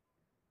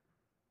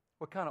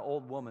 What kind of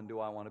old woman do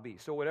I want to be?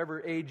 So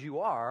whatever age you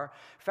are,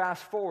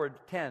 fast forward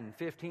 10,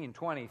 15,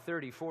 20,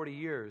 30, 40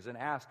 years and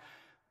ask,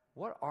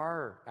 what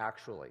are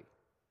actually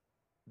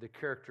the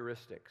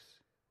characteristics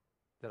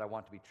that I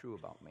want to be true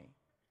about me?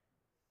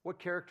 What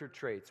character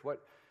traits,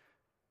 what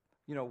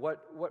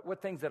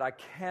things that I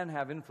can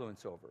have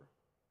influence over?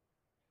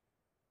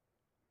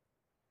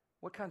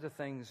 What kinds of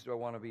things do I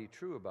want to be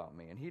true about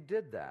me? And he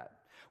did that.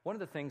 One of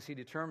the things he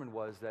determined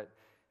was that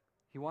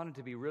he wanted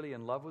to be really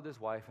in love with his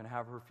wife and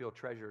have her feel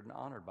treasured and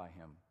honored by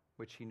him,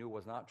 which he knew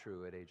was not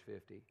true at age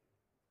 50.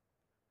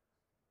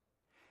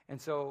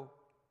 And so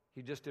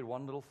he just did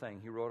one little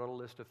thing. He wrote out a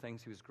list of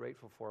things he was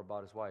grateful for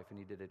about his wife, and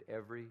he did it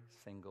every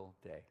single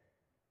day.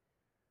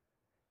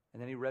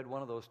 And then he read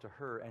one of those to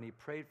her, and he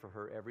prayed for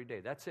her every day.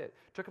 That's it.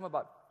 It took him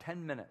about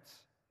 10 minutes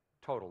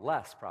total,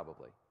 less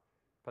probably,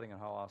 depending on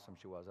how awesome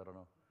she was, I don't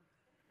know.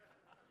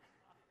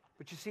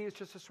 But you see, it's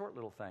just a short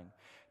little thing.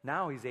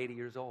 Now he's 80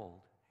 years old,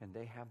 and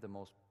they have the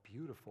most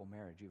beautiful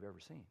marriage you've ever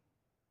seen.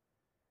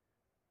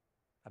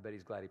 I bet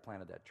he's glad he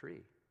planted that tree.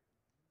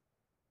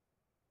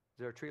 Is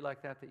there a tree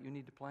like that you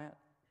need to plant?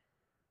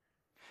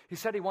 He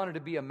said he wanted to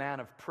be a man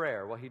of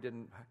prayer. Well, he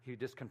didn't. He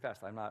just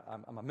confessed, I'm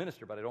a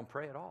minister, but I don't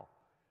pray at all.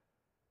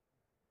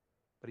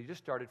 But he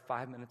just started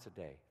 5 minutes a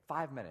day.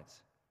 5 minutes.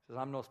 He says,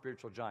 I'm no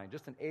spiritual giant,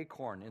 just an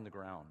acorn in the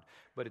ground.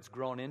 But it's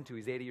grown into,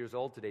 he's 80 years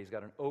old today. He's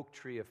got an oak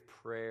tree of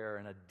prayer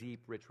and a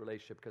deep, rich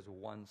relationship because of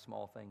one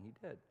small thing he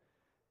did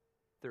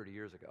 30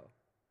 years ago.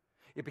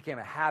 It became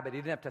a habit. He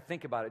didn't have to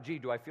think about it. Gee,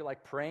 do I feel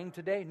like praying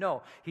today?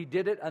 No. He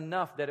did it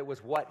enough that it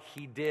was what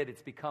he did.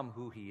 It's become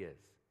who he is.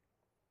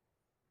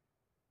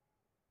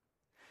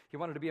 He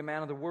wanted to be a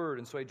man of the Word,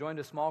 and so he joined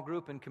a small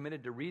group and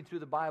committed to read through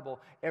the Bible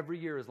every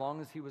year as long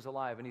as he was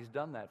alive, and he's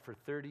done that for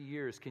 30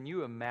 years. Can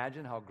you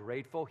imagine how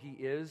grateful he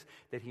is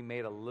that he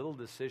made a little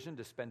decision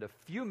to spend a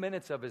few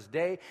minutes of his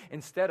day,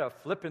 instead of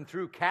flipping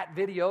through cat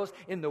videos,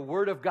 in the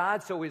Word of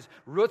God so his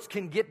roots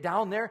can get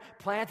down there,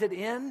 planted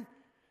in?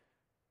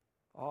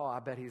 Oh, I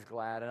bet he's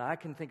glad. And I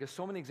can think of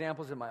so many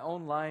examples in my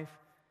own life.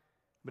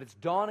 But it's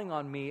dawning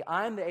on me,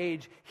 I'm the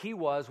age he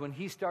was when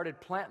he started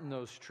planting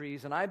those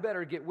trees, and I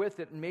better get with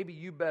it, and maybe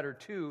you better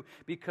too,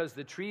 because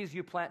the trees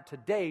you plant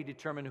today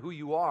determine who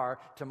you are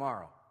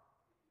tomorrow.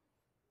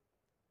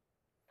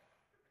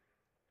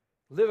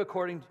 Live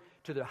according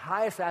to the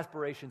highest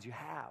aspirations you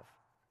have,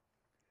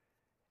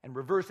 and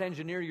reverse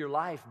engineer your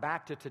life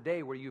back to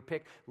today, where you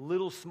pick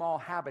little small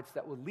habits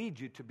that will lead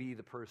you to be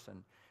the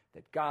person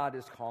that God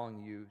is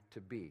calling you to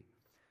be.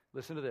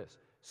 Listen to this.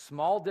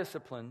 Small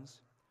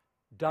disciplines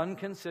done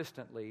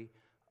consistently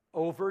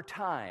over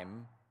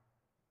time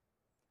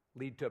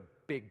lead to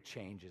big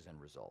changes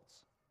and results.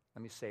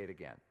 Let me say it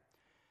again.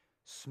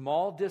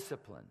 Small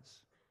disciplines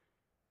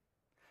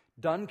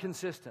done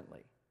consistently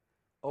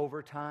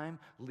over time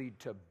lead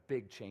to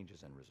big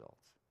changes and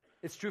results.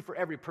 It's true for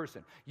every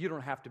person. You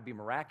don't have to be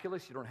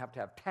miraculous. You don't have to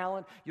have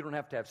talent. You don't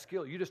have to have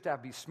skill. You just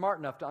have to be smart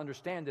enough to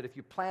understand that if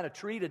you plant a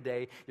tree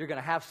today, you're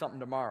going to have something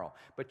tomorrow.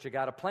 But you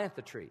got to plant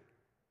the tree.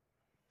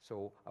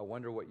 So I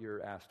wonder what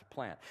you're asked to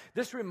plant.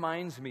 This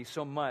reminds me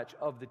so much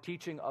of the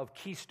teaching of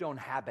Keystone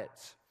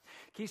Habits.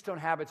 Keystone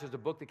Habits is a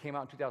book that came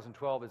out in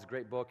 2012. It's a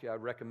great book. I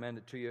recommend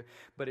it to you.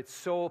 But it's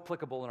so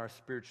applicable in our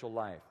spiritual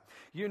life.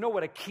 You know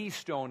what a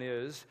keystone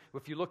is.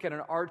 If you look at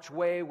an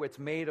archway that's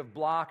made of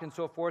block and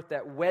so forth,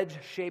 that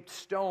wedge-shaped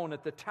stone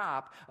at the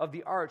top of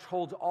the arch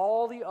holds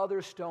all the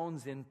other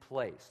stones in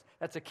place.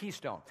 That's a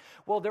keystone.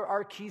 Well, there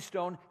are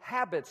keystone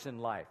habits in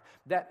life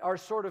that are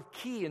sort of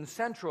key and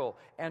central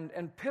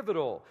and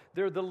pivotal.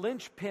 They're the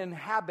linchpin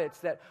habits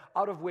that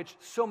out of which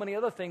so many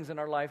other things in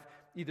our life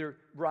either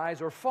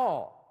rise or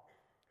fall.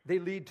 They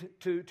lead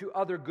to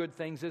other good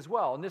things as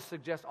well. And this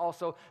suggests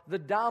also the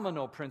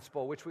domino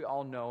principle, which we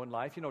all know in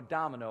life. You know,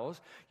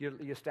 dominoes,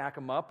 you stack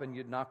them up and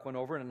you knock one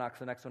over and it knocks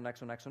the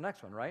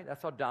next one, right?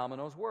 That's how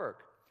dominoes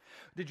work.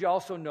 Did you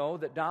also know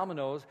that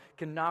dominoes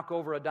can knock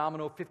over a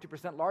domino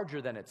 50%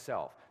 larger than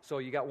itself? So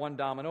you got one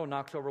domino,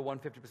 knocks over one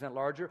 50%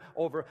 larger,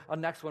 over a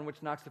next one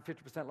which knocks the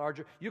 50%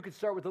 larger. You could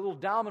start with a little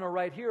domino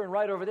right here, and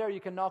right over there you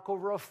can knock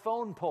over a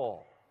phone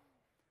pole.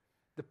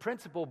 The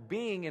principle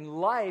being in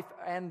life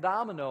and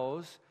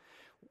dominoes,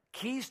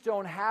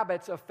 keystone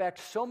habits affect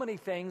so many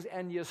things,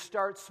 and you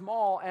start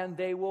small and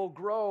they will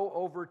grow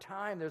over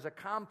time. There's a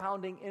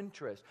compounding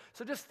interest.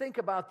 So just think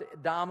about the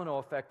domino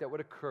effect that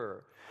would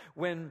occur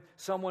when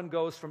someone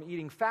goes from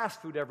eating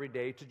fast food every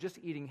day to just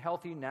eating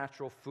healthy,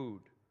 natural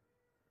food.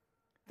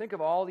 Think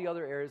of all the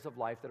other areas of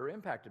life that are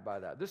impacted by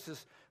that. This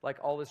is like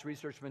all this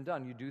research has been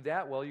done. You do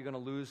that, well, you're going to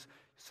lose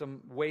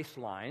some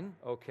waistline,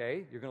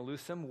 okay? You're going to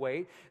lose some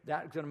weight.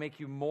 That's going to make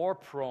you more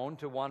prone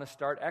to want to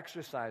start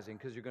exercising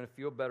because you're going to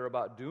feel better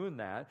about doing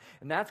that.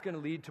 And that's going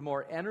to lead to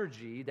more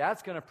energy.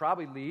 That's going to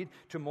probably lead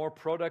to more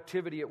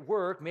productivity at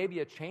work, maybe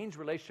a changed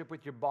relationship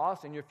with your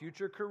boss and your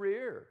future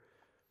career.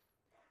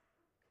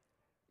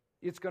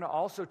 It's going to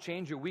also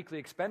change your weekly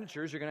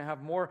expenditures. You're going to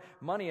have more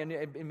money,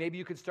 and maybe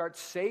you could start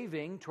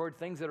saving toward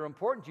things that are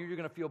important to you. You're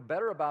going to feel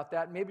better about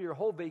that. Maybe your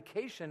whole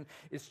vacation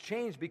is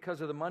changed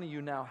because of the money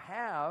you now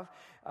have.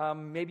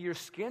 Maybe your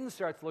skin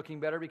starts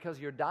looking better because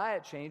your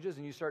diet changes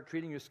and you start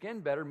treating your skin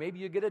better. Maybe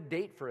you get a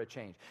date for a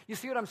change. You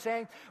see what I'm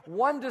saying?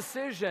 One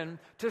decision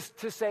to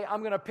say,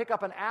 I'm going to pick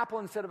up an apple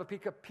instead of a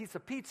piece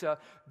of pizza,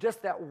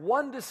 just that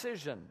one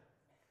decision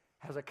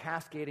has a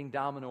cascading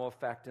domino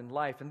effect in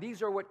life. And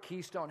these are what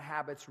keystone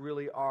habits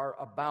really are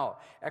about.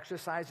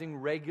 Exercising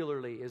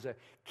regularly is a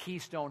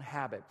keystone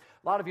habit.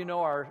 A lot of you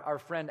know our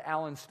friend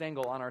Alan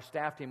Stengel on our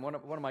staff team, one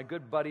of my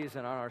good buddies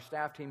and on our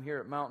staff team here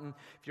at Mountain.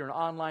 If you're an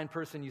online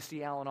person, you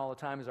see Alan all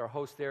the time as our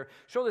host there.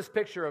 Show this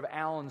picture of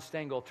Alan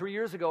Stengel. 3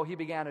 years ago, he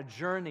began a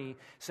journey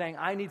saying,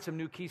 I need some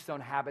new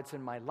keystone habits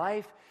in my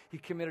life. He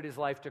committed his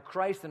life to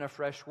Christ in a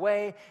fresh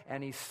way,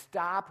 and he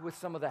stopped with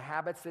some of the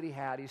habits that he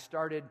had. He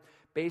started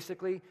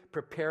basically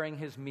preparing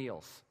his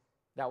meals.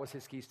 That was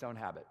his keystone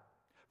habit.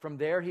 From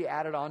there, he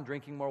added on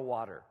drinking more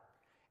water.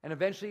 And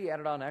eventually, he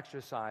added on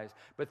exercise.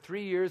 But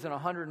 3 years and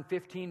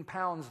 115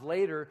 pounds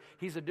later,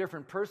 he's a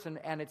different person.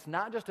 And it's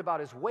not just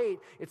about his weight.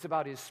 It's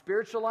about his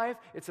spiritual life.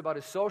 It's about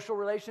his social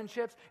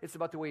relationships. It's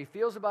about the way he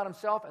feels about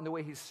himself and the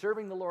way he's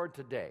serving the Lord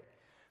today.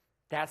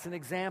 That's an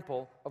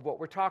example of what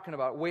we're talking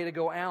about. Way to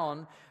go,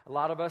 Alan. A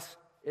lot of us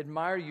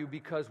admire you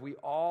because we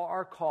all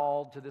are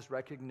called to this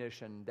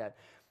recognition that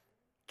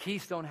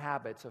keystone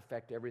habits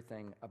affect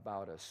everything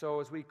about us.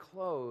 So as we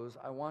close,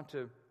 I want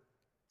to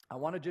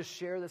just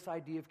share this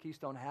idea of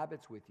keystone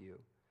habits with you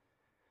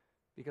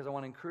because I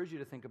want to encourage you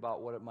to think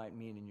about what it might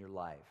mean in your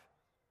life.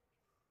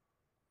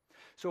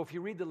 So if you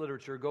read the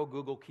literature, go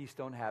Google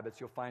keystone habits,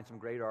 you'll find some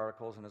great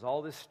articles, and there's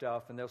all this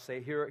stuff, and they'll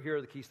say, here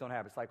are the keystone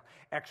habits, like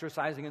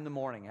exercising in the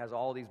morning has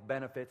all these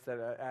benefits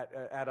that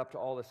add up to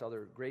all this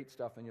other great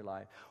stuff in your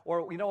life.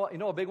 Or you know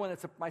a big one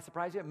that might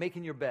surprise you?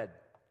 Making your bed.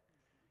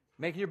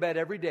 Making your bed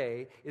every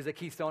day is a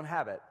keystone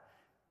habit.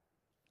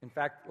 In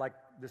fact, like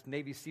this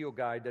Navy SEAL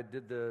guy that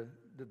did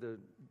the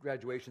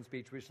graduation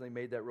speech recently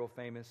made that real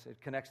famous. It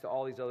connects to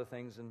all these other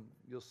things, and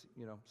you'll see,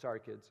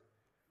 sorry kids.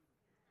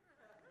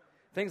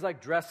 Things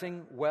like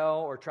dressing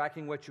well or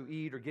tracking what you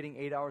eat or getting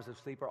 8 hours of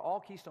sleep are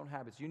all keystone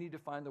habits. You need to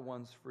find the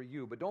ones for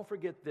you. But don't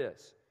forget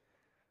this.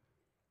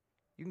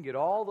 You can get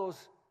all those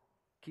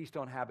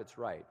keystone habits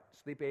right.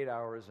 Sleep 8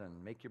 hours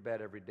and make your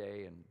bed every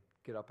day and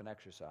get up and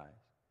exercise.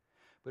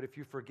 But if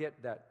you forget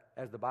that,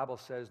 as the Bible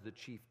says, the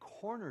chief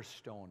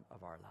cornerstone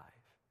of our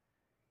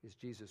life is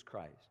Jesus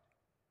Christ,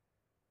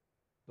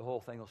 the whole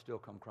thing will still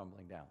come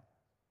crumbling down.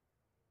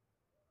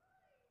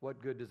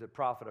 What good does it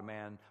profit a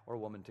man or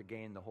woman to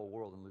gain the whole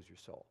world and lose your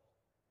soul?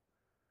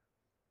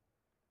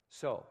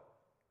 So,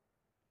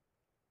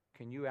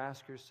 can you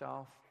ask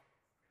yourself,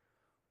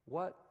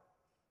 what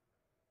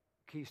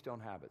keystone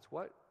habits,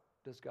 what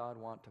does God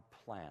want to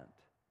plant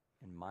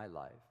in my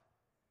life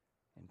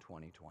in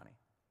 2020?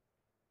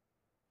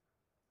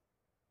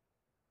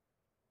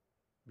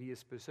 Be as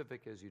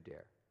specific as you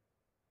dare.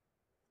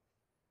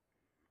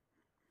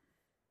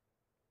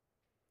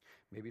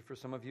 Maybe for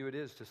some of you it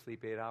is to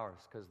sleep 8 hours,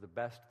 because the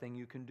best thing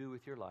you can do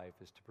with your life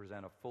is to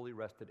present a fully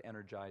rested,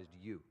 energized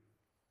you.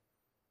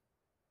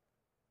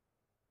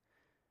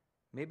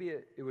 Maybe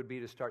it would be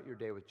to start your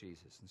day with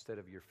Jesus instead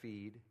of your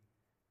feed,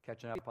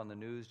 catching up on the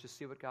news. Just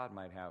see what God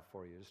might have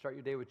for you. To start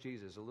your day with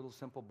Jesus, a little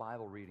simple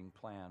Bible reading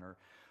plan, or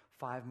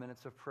 5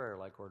 minutes of prayer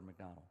like Gordon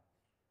MacDonald.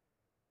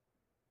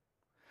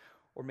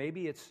 Or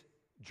maybe it's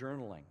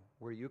journaling,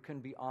 where you can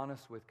be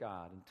honest with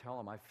God and tell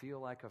him, I feel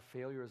like a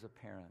failure as a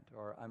parent,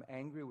 or I'm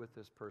angry with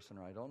this person,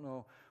 or I don't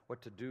know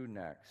what to do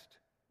next,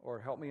 or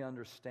help me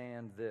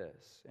understand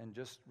this, and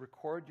just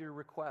record your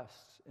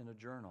requests in a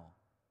journal.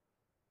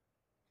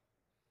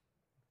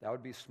 That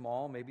would be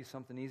small, maybe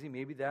something easy,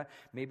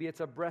 maybe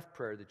it's a breath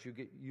prayer that you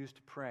get used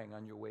to praying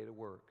on your way to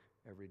work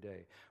every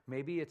day.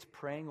 Maybe it's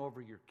praying over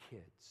your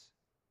kids.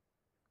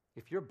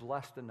 If you're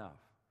blessed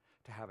enough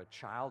to have a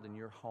child in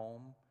your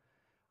home,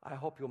 I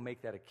hope you'll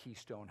make that a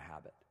keystone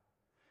habit.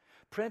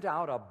 Print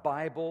out a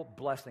Bible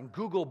blessing.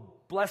 Google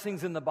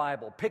blessings in the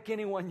Bible. Pick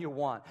any one you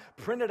want.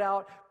 Print it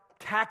out.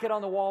 Tack it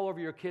on the wall over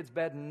your kid's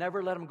bed, and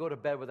never let them go to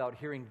bed without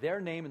hearing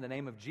their name and the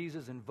name of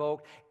Jesus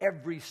invoked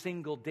every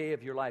single day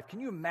of your life. Can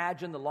you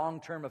imagine the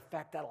long-term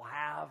effect that'll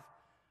have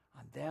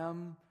on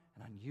them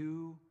and on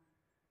you?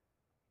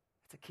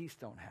 It's a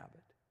keystone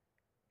habit.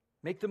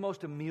 Make the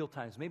most of meal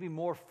times, maybe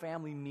more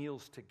family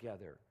meals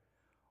together,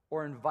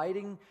 or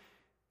inviting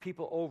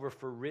people over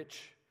for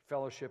rich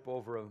fellowship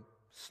over a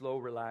slow,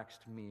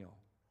 relaxed meal.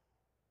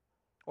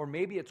 Or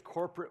maybe it's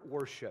corporate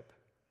worship.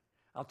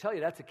 I'll tell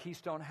you, that's a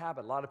keystone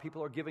habit. A lot of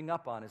people are giving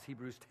up on, as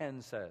Hebrews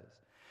 10 says.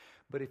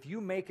 But if you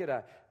make it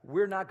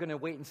we're not going to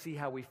wait and see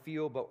how we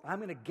feel, but I'm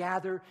going to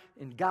gather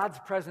in God's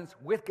presence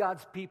with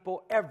God's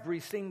people every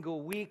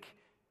single week,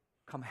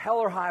 come hell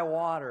or high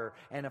water,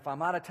 and if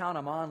I'm out of town,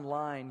 I'm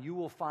online, you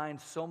will find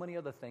so many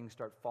other things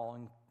start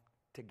falling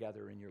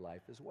together in your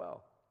life as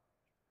well.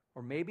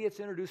 Or maybe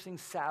it's introducing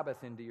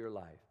Sabbath into your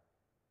life.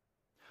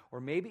 Or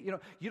maybe,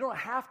 you don't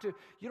have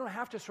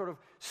to sort of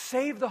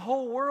save the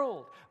whole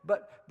world,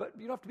 but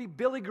you don't have to be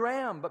Billy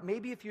Graham, but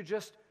maybe if you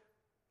just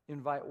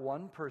invite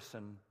one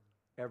person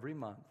every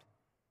month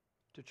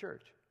to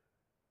church,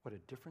 what a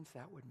difference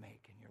that would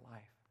make in your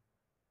life.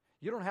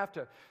 You don't have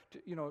to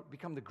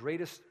become the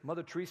greatest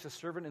Mother Teresa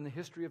servant in the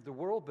history of the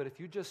world, but if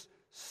you just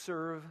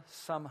serve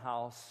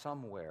somehow,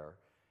 somewhere,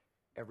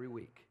 every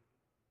week.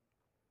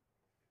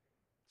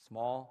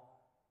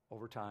 Small,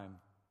 over time,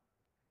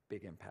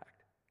 big impact.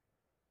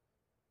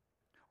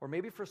 Or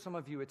maybe for some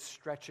of you, it's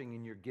stretching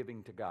in your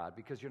giving to God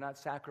because you're not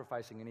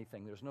sacrificing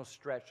anything. There's no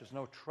stretch. There's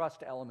no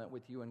trust element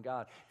with you and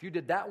God. If you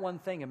did that one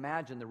thing,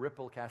 imagine the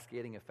ripple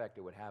cascading effect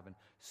it would have in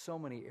so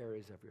many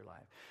areas of your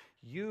life.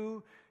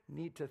 You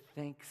need to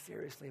think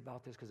seriously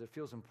about this because it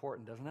feels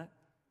important, doesn't it?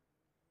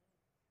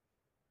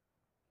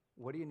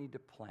 What do you need to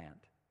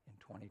plant in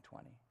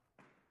 2020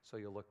 so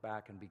you'll look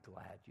back and be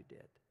glad you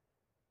did?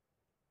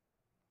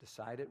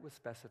 Decide it with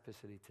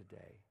specificity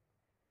today,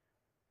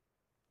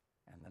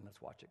 and then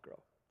let's watch it grow.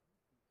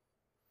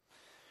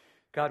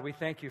 God, we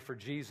thank you for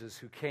Jesus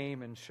who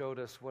came and showed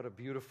us what a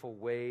beautiful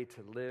way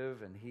to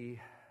live, and he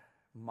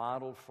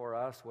modeled for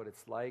us what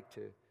it's like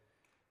to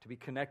be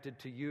connected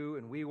to you,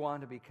 and we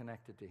want to be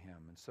connected to him.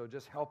 And so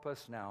just help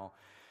us now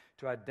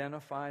to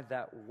identify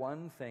that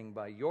one thing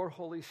by your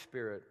Holy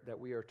Spirit that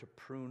we are to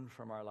prune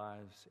from our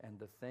lives and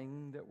the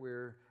thing that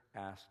we're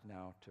asked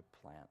now to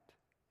plant.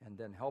 And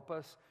then help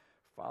us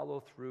follow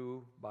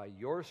through by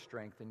your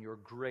strength and your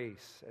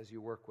grace as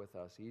you work with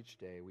us each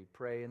day. We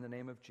pray in the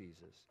name of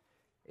Jesus.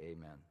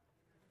 Amen.